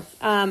here we go.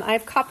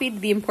 I've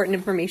copied the important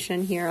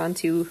information here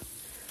onto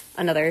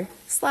another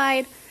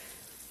slide,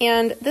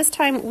 and this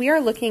time we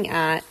are looking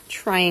at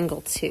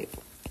triangle 2.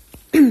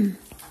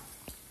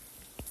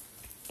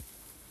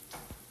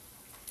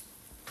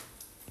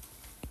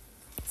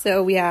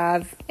 So we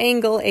have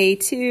angle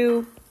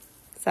A2,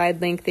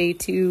 side length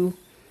A2,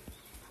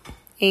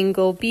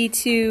 angle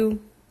B2,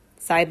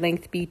 side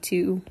length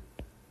B2,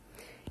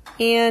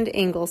 and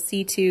angle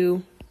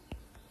C2,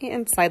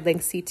 and side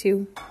length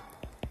C2.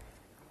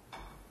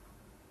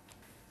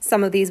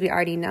 Some of these we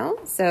already know.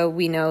 So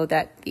we know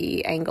that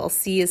the angle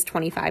C is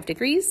 25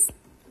 degrees.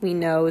 We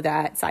know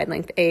that side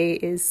length A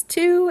is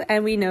 2,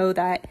 and we know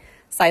that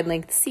side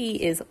length C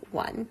is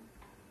 1.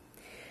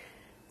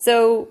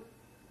 So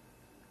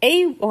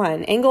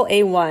angle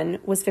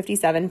A1 was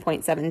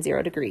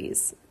 57.70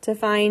 degrees. To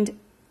find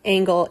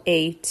angle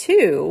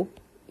A2,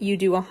 you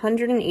do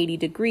 180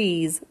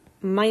 degrees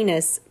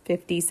minus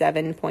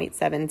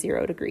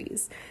 57.70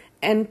 degrees.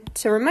 And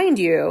to remind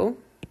you,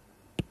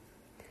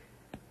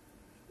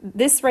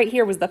 this right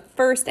here was the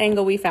first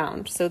angle we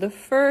found. So the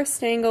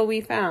first angle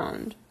we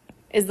found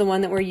is the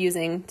one that we're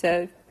using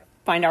to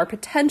find our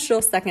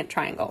potential second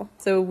triangle.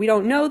 So we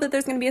don't know that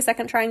there's going to be a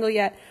second triangle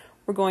yet.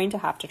 We're going to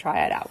have to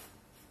try it out.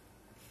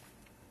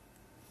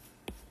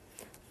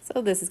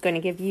 So this is going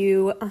to give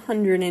you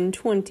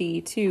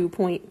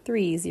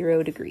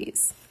 122.30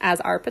 degrees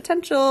as our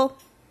potential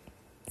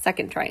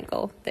second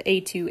triangle, the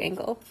A2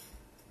 angle.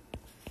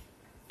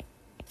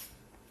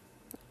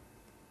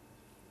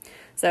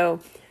 So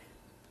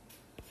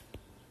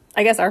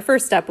I guess our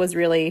first step was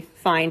really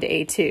find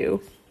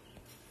A2.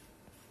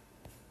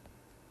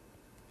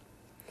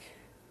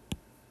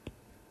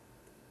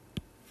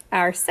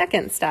 Our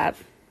second step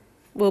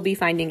will be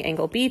finding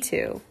angle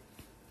B2,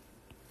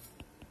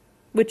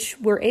 which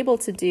we're able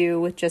to do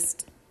with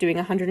just doing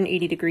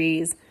 180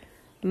 degrees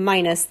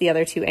minus the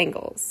other two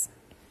angles.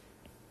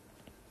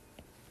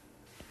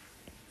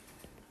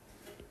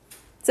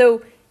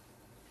 So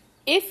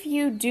if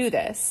you do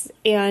this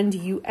and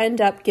you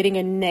end up getting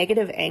a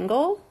negative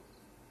angle,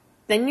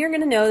 then you're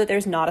going to know that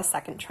there's not a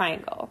second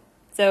triangle.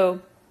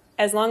 So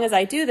as long as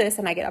I do this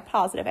and I get a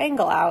positive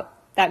angle out,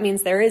 that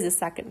means there is a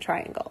second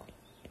triangle.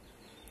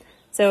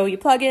 So you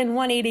plug in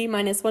 180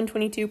 minus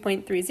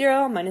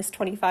 122.30 minus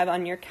 25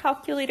 on your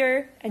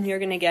calculator, and you're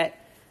going to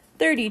get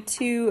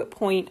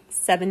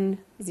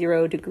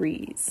 32.70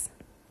 degrees.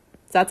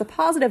 So that's a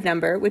positive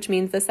number, which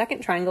means the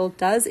second triangle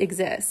does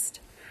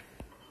exist.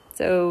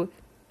 So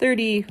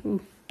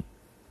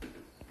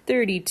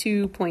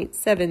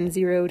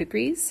 32.70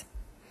 degrees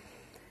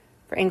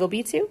for angle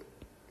B2.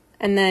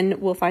 And then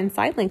we'll find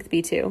side length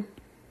B2.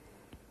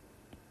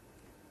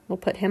 We'll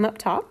put him up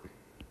top.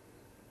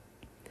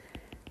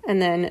 And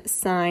then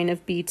sine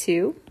of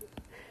B2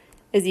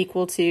 is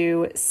equal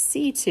to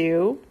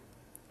C2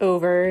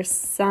 over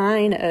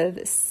sine of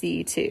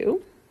C2.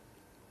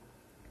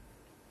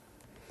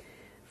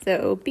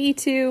 So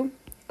B2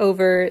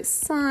 over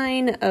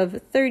sine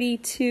of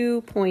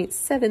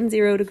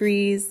 32.70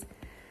 degrees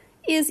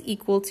is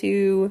equal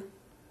to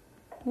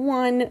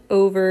 1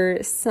 over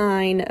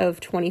sine of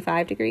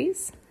 25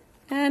 degrees.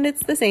 And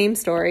it's the same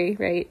story,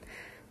 right?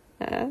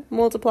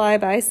 Multiply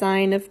by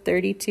sine of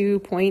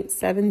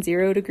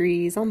 32.70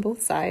 degrees on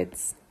both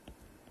sides.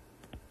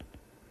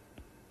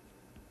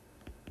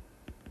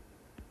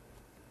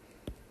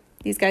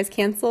 These guys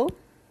cancel.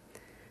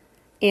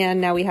 And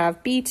now we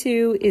have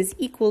B2 is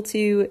equal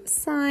to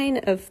sine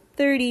of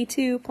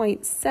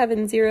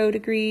 32.70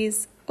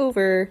 degrees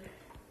over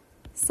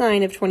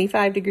sine of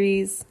 25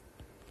 degrees.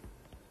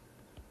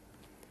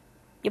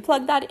 You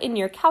plug that in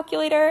your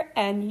calculator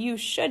and you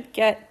should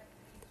get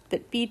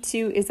that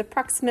B2 is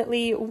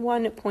approximately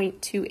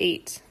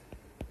 1.28.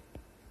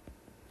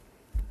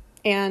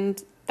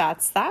 And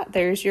that's that.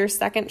 There's your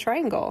second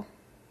triangle.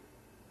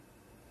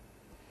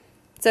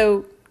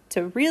 So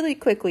to really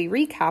quickly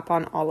recap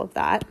on all of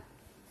that,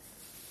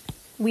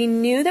 we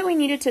knew that we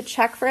needed to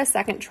check for a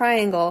second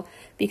triangle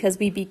because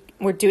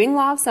we're doing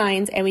law of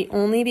sines and we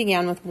only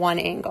began with one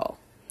angle.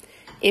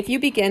 If you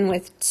begin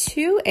with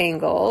two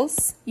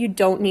angles, you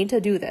don't need to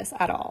do this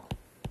at all.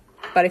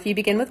 But if you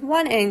begin with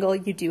one angle,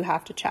 you do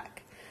have to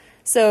check.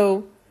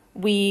 So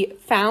we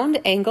found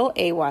angle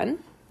A1.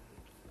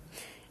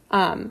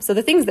 So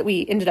the things that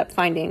we ended up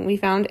finding, we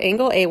found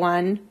angle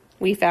A1,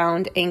 we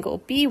found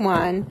angle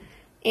B1,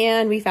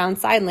 and we found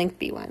side length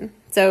B1.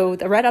 So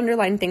the red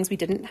underlined things we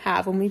didn't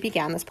have when we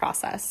began this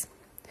process.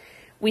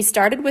 We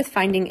started with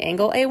finding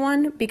angle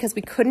A1 because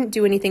we couldn't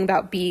do anything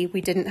about B.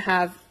 We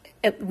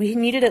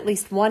needed at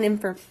least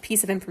one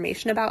piece of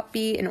information about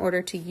B in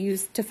order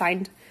to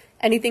find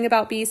anything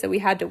about B, so we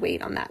had to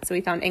wait on that. So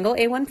we found angle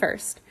A1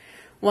 first.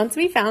 Once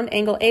we found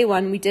angle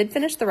A1, we did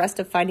finish the rest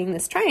of finding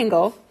this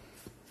triangle,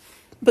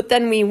 but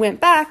then we went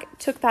back,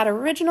 took that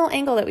original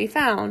angle that we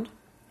found,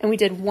 and we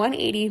did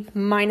 180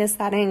 minus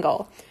that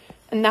angle,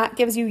 and that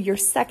gives you your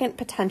second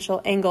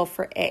potential angle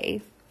for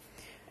A.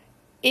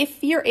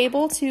 If you're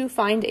able to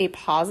find a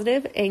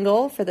positive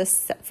angle for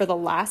the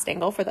last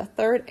angle, for the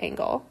third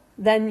angle,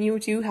 then you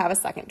do have a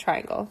second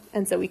triangle.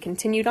 And so we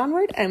continued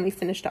onward and we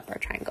finished up our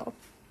triangle.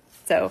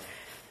 So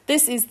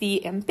this is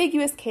the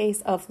ambiguous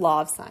case of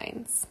law of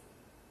sines.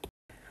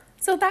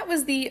 So that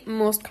was the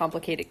most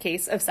complicated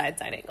case of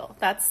side-side angle.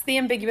 That's the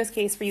ambiguous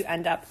case where you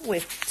end up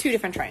with two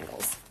different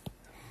triangles.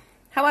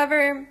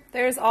 However,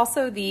 there's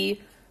also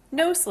the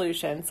no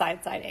solution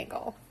side-side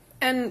angle.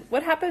 And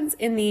what happens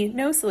in the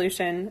no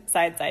solution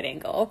side-side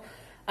angle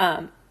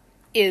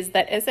is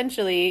that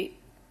essentially,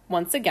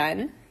 once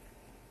again,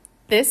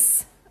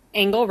 this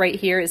angle right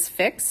here is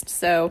fixed.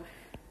 So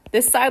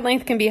this side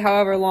length can be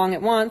however long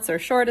it wants or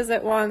short as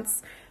it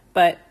wants,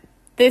 but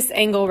this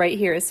angle right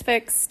here is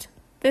fixed.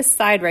 This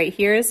side right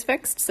here is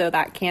fixed, so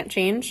that can't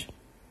change.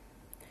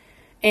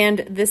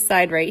 And this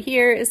side right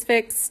here is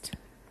fixed.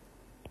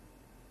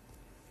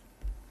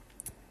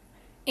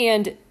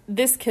 And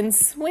this can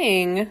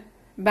swing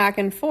back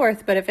and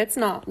forth, but if it's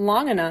not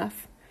long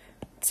enough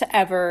to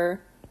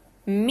ever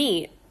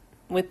meet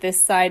with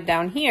this side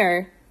down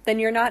here, then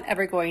you're not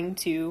ever going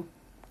to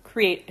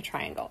create a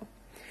triangle.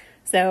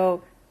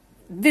 So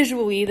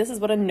visually, this is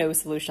what a no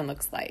solution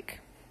looks like.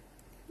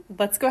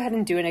 Let's go ahead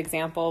and do an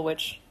example,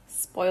 which,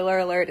 spoiler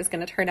alert, is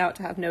going to turn out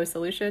to have no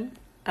solution.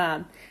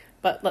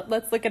 But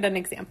let's look at an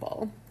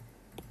example.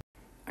 All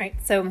right,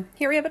 so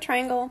here we have a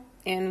triangle,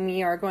 and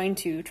we are going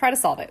to try to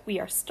solve it. We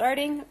are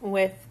starting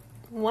with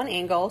one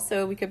angle,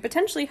 so we could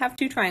potentially have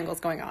two triangles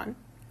going on.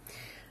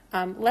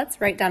 Let's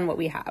write down what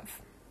we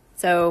have.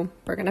 So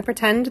we're going to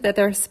pretend that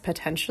there's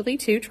potentially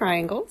two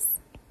triangles.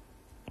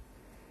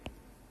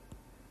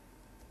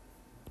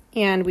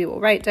 And we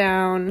will write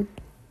down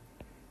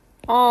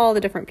all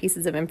the different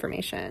pieces of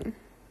information.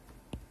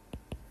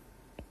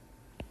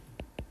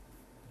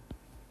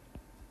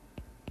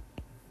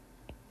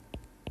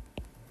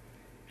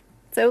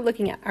 So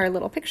looking at our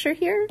little picture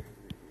here,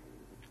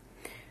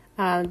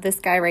 this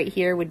guy right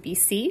here would be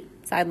C,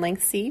 side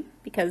length C,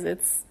 because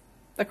it's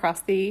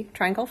across the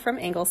triangle from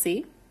angle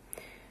C.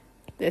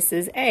 This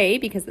is A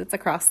because it's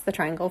across the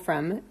triangle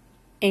from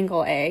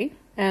angle A,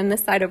 and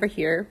this side over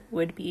here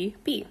would be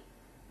B.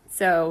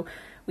 So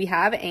we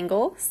have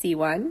angle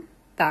C1,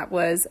 that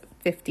was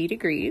 50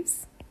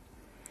 degrees.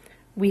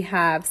 We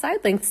have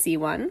side length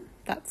C1,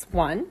 that's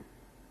 1.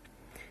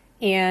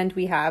 And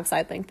we have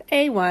side length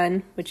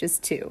A1, which is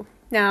 2.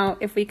 Now,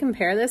 if we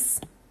compare this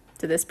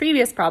to this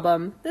previous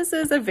problem, this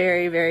is a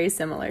very, very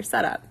similar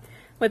setup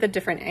with a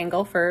different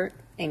angle for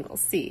angle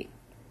C.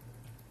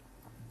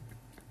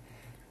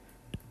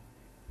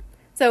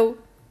 So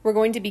we're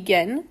going to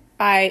begin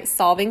by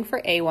solving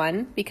for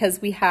A1 because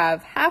we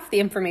have half the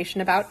information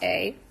about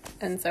A,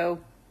 and so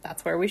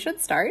that's where we should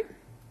start.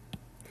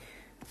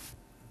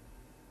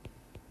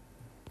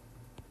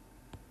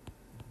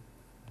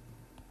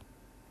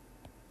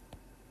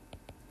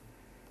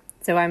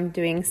 So I'm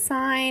doing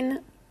sine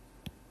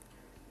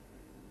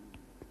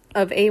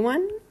of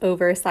A1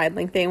 over side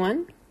length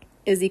A1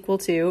 is equal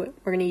to,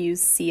 we're going to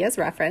use C as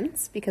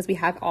reference because we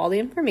have all the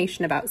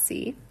information about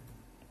C.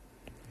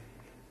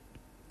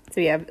 So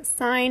we have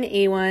sine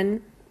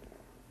A1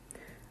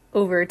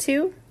 over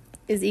 2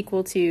 is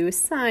equal to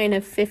sine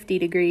of 50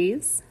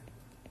 degrees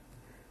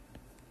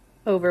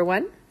over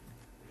 1.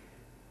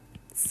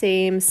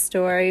 Same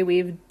story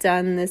we've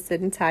done this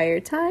entire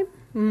time.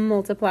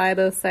 Multiply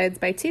both sides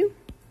by 2.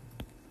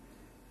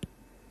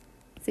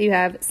 So you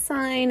have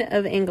sine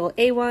of angle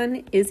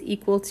A1 is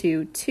equal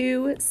to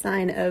 2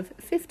 sine of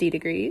 50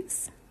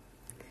 degrees.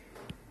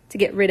 To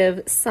get rid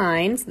of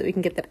sine so that we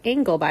can get the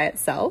angle by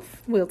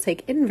itself, we'll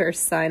take inverse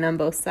sine on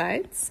both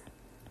sides.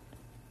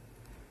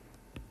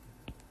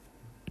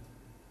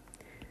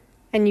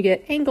 And you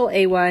get angle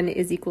A1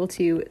 is equal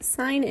to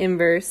sine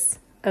inverse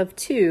of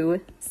 2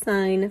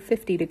 sine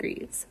 50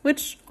 degrees,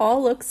 which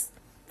all looks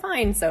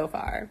fine so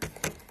far.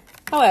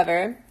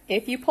 However,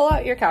 if you pull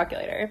out your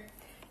calculator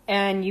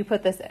and you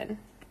put this in,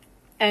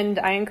 and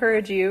I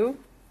encourage you,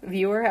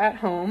 viewer at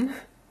home,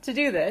 to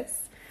do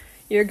this,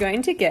 you're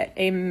going to get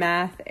a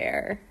math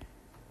error.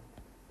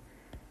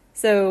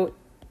 So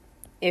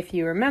if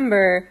you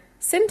remember,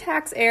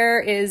 syntax error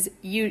is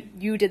you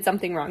did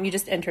something wrong, you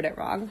just entered it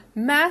wrong.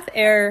 Math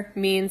error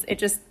means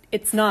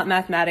it's not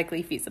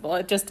mathematically feasible,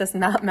 it just does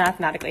not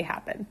mathematically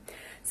happen.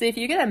 So if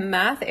you get a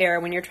math error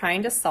when you're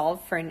trying to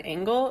solve for an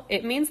angle,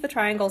 it means the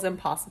triangle is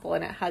impossible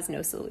and it has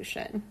no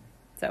solution.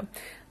 So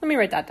let me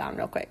write that down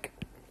real quick.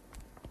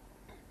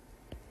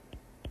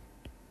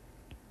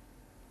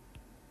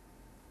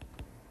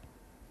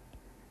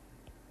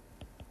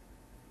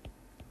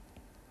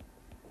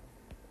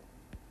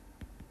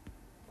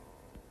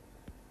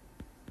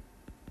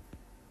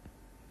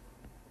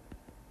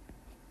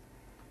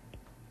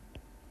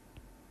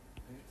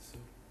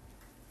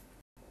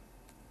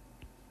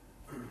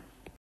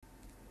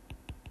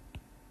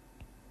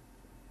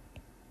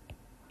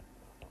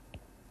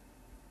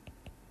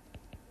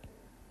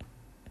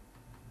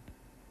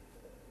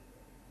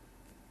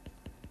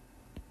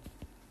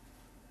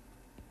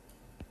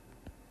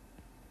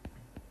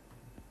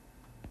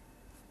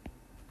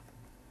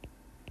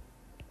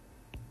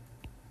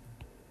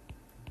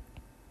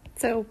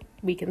 So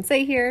we can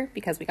say here,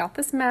 because we got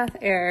this math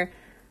error,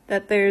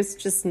 that there's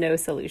just no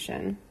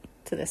solution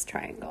to this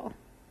triangle.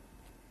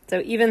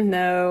 So even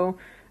though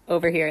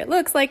over here it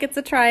looks like it's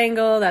a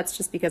triangle, that's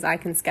just because I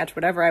can sketch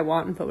whatever I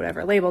want and put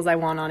whatever labels I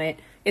want on it.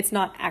 It's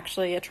not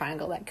actually a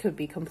triangle that could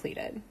be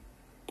completed.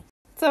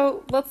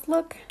 So let's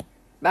look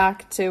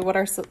back to what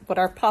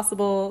our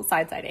possible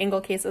side-side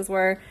angle cases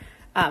were.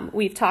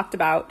 We've talked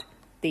about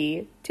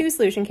the two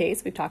solution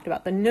case, we've talked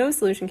about the no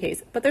solution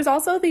case, but there's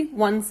also the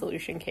one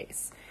solution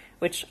case,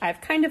 which I've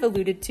kind of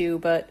alluded to,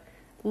 but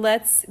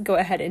let's go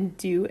ahead and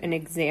do an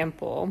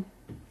example.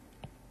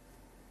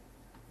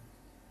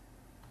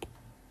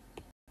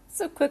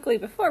 So quickly,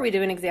 before we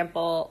do an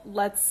example,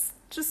 let's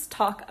just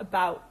talk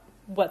about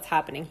what's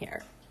happening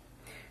here.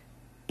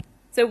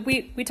 So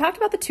we talked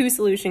about the two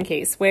solution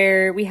case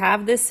where we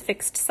have this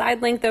fixed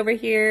side length over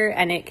here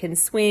and it can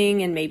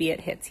swing and maybe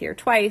it hits here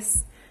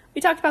twice.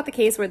 We talked about the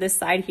case where this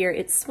side here,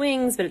 it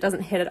swings but it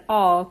doesn't hit at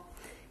all.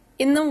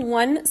 In the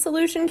one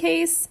solution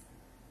case,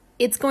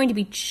 it's going to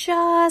be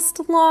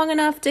just long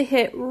enough to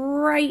hit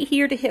right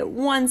here to hit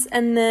once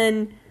and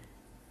then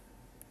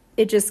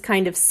it just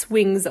kind of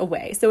swings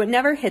away. So it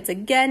never hits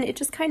again, it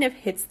just kind of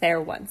hits there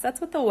once. That's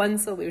what the one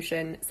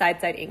solution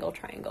side-side angle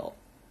triangle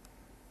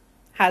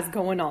has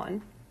going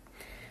on.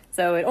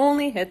 So it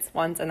only hits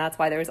once, and that's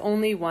why there's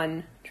only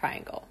one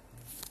triangle.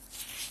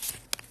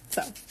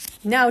 So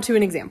now to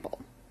an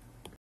example.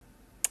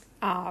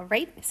 All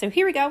right, so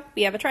here we go.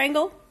 We have a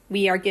triangle.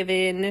 We are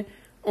given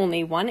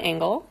only one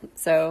angle,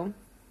 so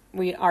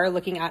we are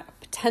looking at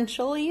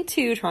potentially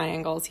two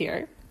triangles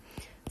here.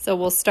 So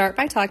we'll start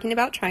by talking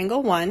about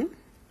triangle 1.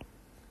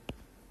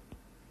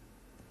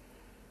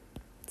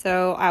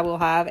 So I will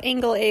have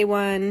angle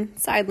A1,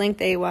 side length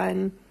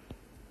A1,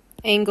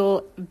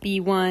 angle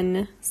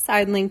B1,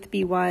 side length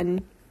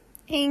B1,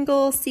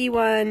 angle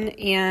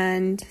C1,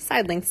 and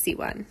side length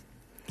C1.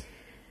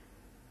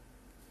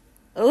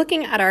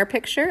 Looking at our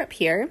picture up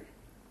here,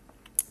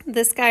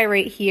 this guy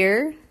right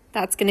here,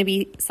 that's going to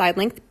be side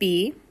length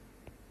B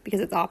because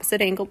it's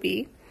opposite angle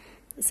B.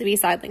 This would be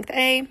side length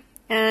A,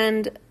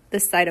 and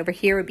this side over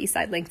here would be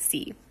side length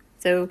C.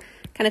 So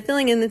kind of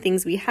filling in the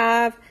things we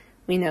have,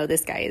 we know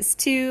this guy is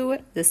 2,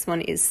 this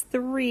one is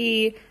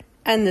 3,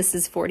 and this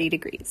is 40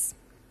 degrees.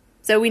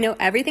 So we know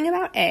everything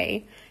about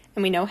A,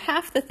 and we know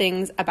half the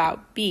things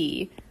about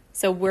B,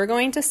 so we're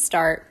going to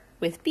start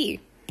with B,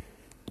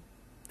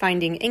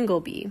 finding angle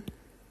B.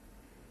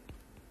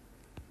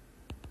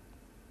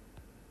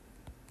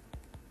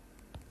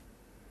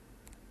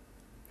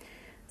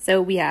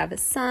 So we have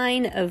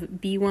sine of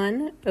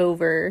B1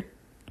 over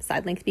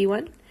side length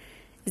B1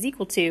 is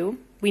equal to,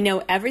 we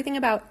know everything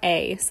about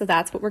A, so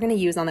that's what we're going to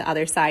use on the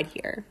other side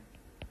here.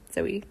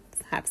 So we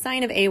have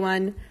sine of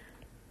A1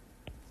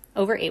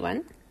 over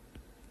A1.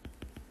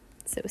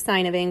 So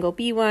sine of angle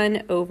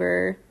B1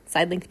 over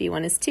side length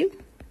B1 is 2.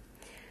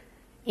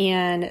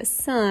 And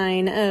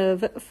sine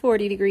of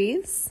 40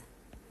 degrees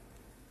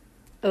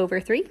over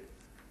 3.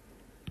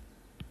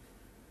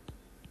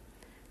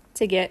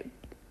 To get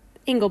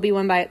angle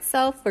B1 by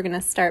itself, we're going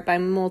to start by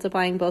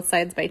multiplying both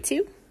sides by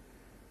 2.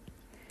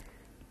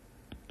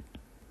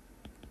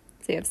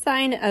 So you have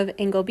sine of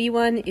angle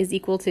B1 is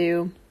equal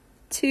to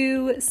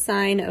 2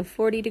 sine of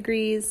 40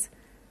 degrees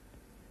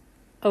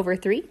over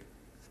 3.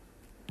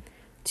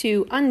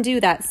 To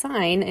undo that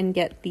sine and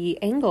get the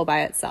angle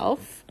by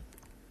itself,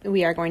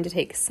 we are going to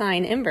take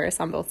sine inverse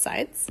on both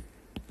sides.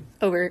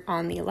 Over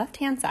on the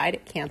left-hand side,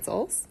 it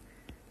cancels.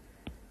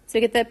 So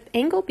we get that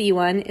angle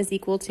B1 is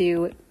equal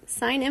to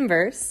sine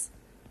inverse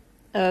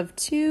of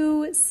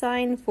 2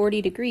 sine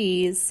 40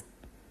 degrees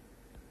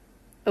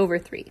over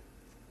 3.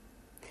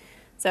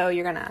 So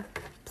you're going to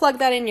plug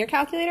that in your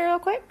calculator real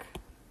quick,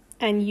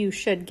 and you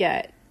should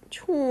get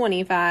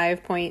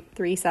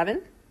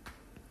 25.37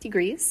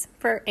 degrees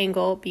for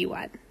angle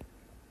B1.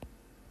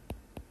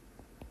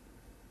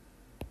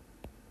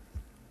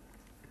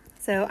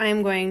 So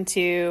I'm going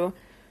to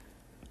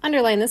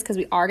underline this because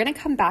we are going to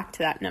come back to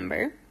that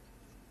number.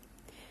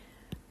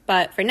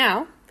 But for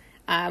now,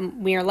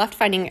 we are left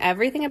finding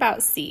everything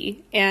about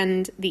C,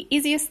 and the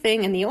easiest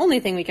thing and the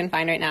only thing we can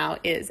find right now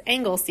is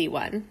angle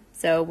C1.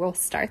 So we'll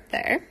start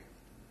there.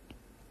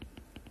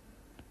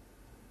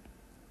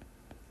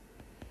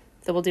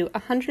 So we'll do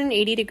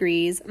 180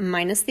 degrees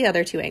minus the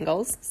other two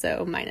angles,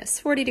 so minus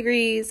 40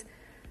 degrees,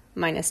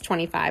 minus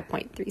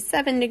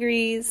 25.37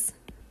 degrees,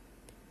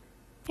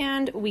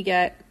 and we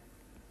get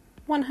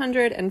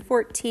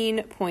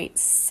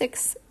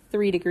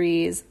 114.63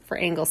 degrees for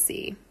angle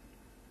C.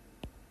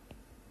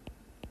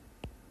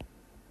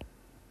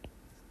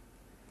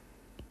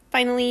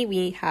 Finally,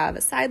 we have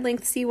a side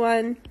length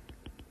C1.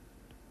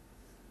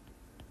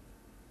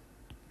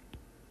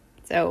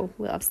 So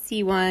we'll have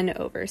C1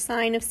 over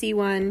sine of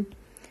C1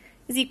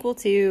 is equal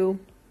to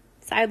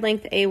side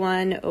length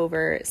A1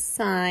 over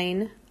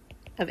sine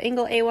of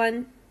angle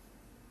A1.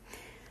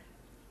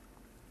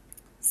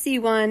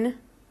 C1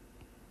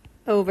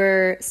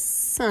 over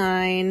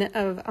sine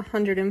of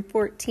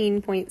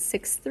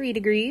 114.63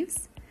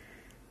 degrees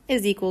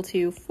is equal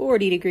to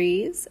 40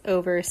 degrees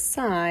over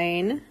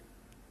sine,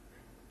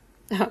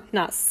 side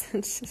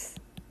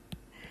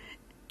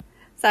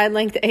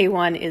length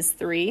A1 is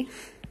 3.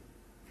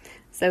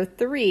 So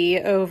 3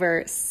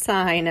 over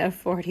sine of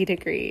 40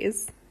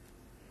 degrees.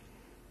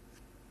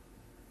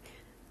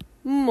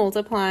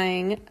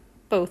 Multiplying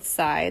both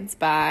sides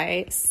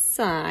by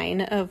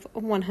sine of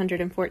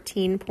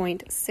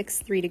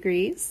 114.63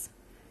 degrees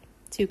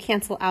to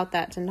cancel out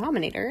that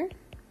denominator.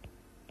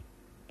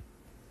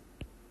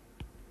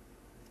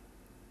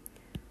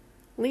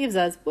 Leaves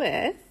us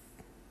with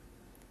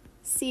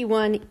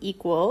C1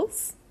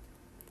 equals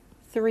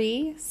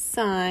 3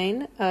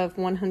 sine of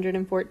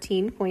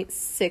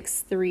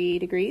 114.63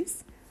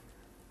 degrees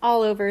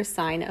all over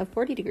sine of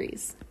 40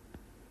 degrees.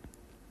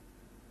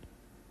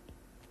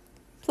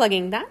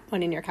 Plugging that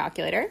one in your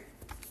calculator,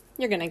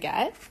 you're going to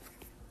get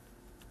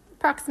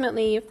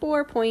approximately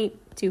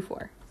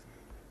 4.24.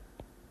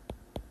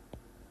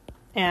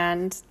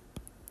 And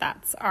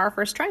that's our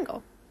first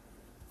triangle.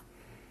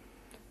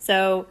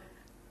 So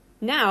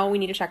now we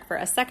need to check for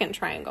a second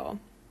triangle.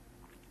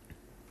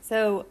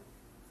 So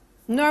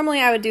normally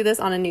I would do this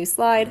on a new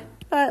slide,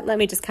 but let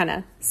me just kind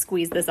of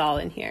squeeze this all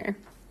in here.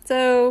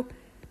 So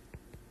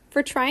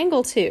for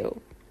triangle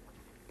 2,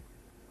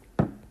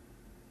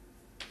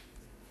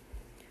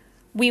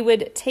 we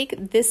would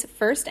take this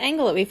first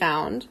angle that we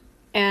found,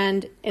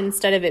 and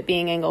instead of it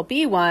being angle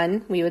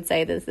B1, we would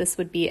say that this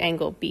would be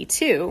angle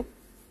B2,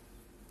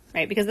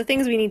 right? Because the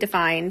things we need to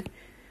find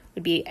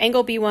would be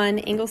angle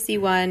B1, angle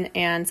C1,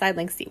 and side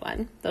length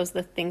C1. Those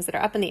are the things that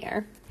are up in the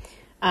air.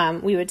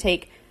 We would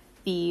take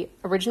the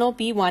original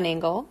B1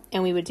 angle,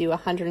 and we would do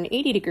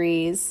 180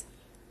 degrees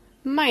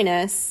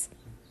minus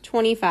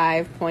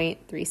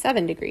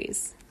 25.37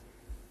 degrees.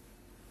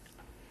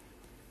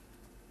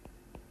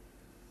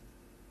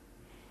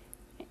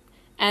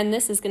 And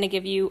this is going to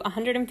give you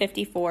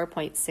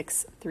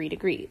 154.63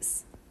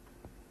 degrees.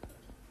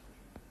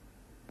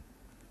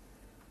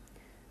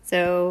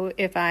 So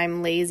if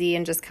I'm lazy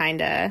and just kind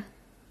of,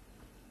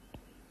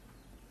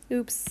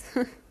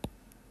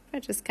 I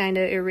just kind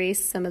of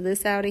erase some of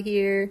this out of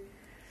here,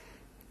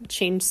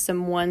 change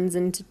some 1s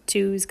into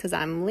 2s because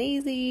I'm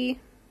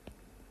lazy.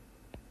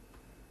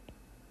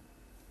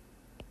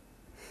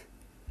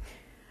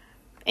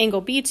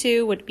 Angle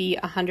B2 would be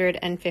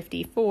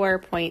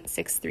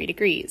 154.63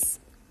 degrees.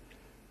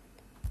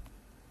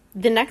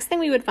 The next thing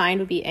we would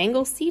find would be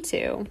angle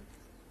C2.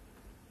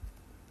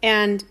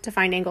 And to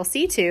find angle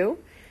C2,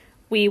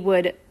 we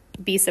would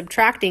be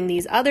subtracting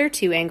these other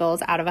two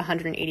angles out of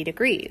 180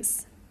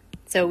 degrees.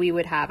 So we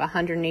would have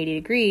 180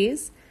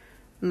 degrees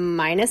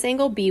minus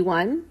angle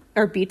B1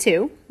 or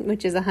B2,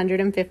 which is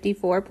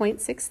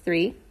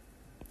 154.63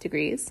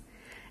 degrees,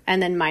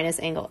 and then minus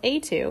angle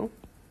A2,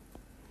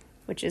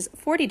 which is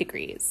 40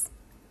 degrees.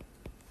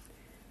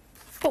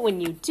 But when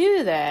you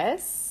do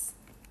this,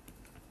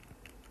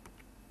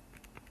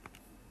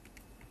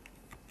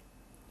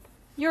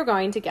 you're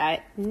going to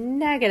get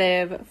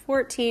negative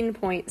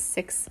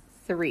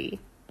 14.63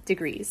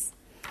 degrees.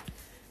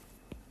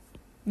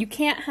 You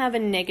can't have a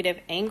negative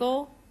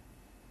angle,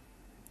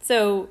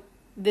 so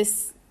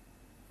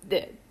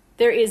there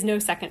is no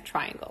second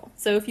triangle.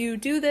 So if you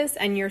do this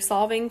and you're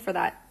solving for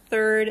that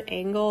third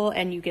angle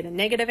and you get a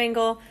negative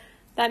angle,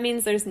 that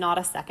means there's not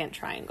a second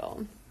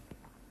triangle.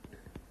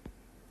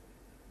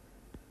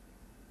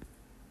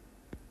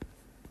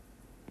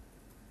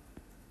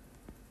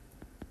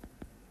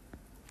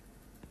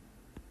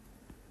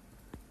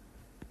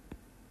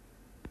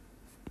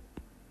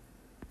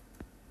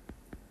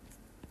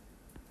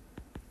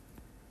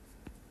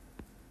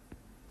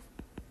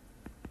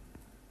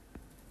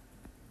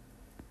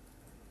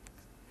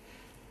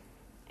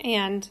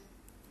 And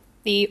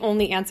the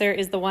only answer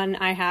is the one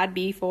I had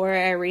before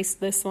I erased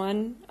this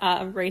one,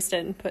 erased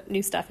it and put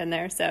new stuff in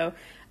there. So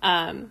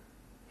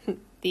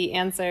the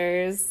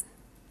answers,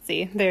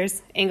 see,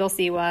 there's angle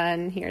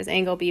C1, here's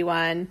angle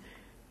B1,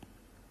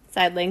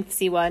 side length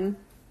C1.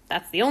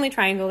 That's the only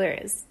triangle there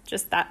is,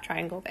 just that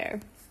triangle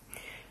there.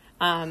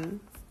 And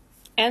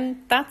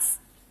that's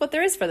what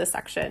there is for this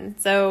section.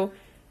 So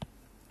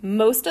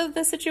most of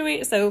the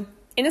situation,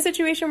 in a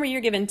situation where you're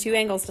given two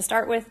angles to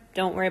start with,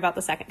 don't worry about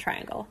the second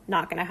triangle.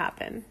 Not going to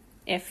happen.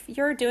 If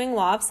you're doing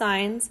law of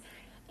sines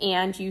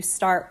and you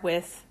start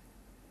with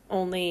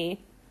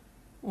only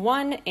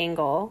one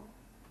angle,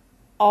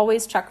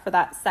 always check for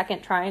that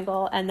second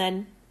triangle. And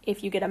then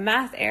if you get a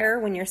math error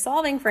when you're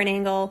solving for an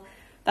angle,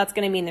 that's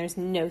going to mean there's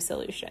no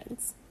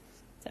solutions.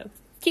 So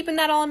keeping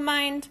that all in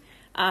mind,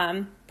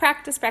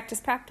 practice,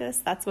 practice, practice.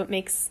 That's what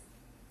makes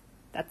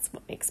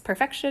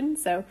perfection.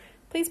 So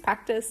please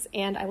practice,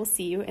 and I will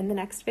see you in the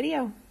next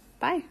video.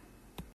 Bye.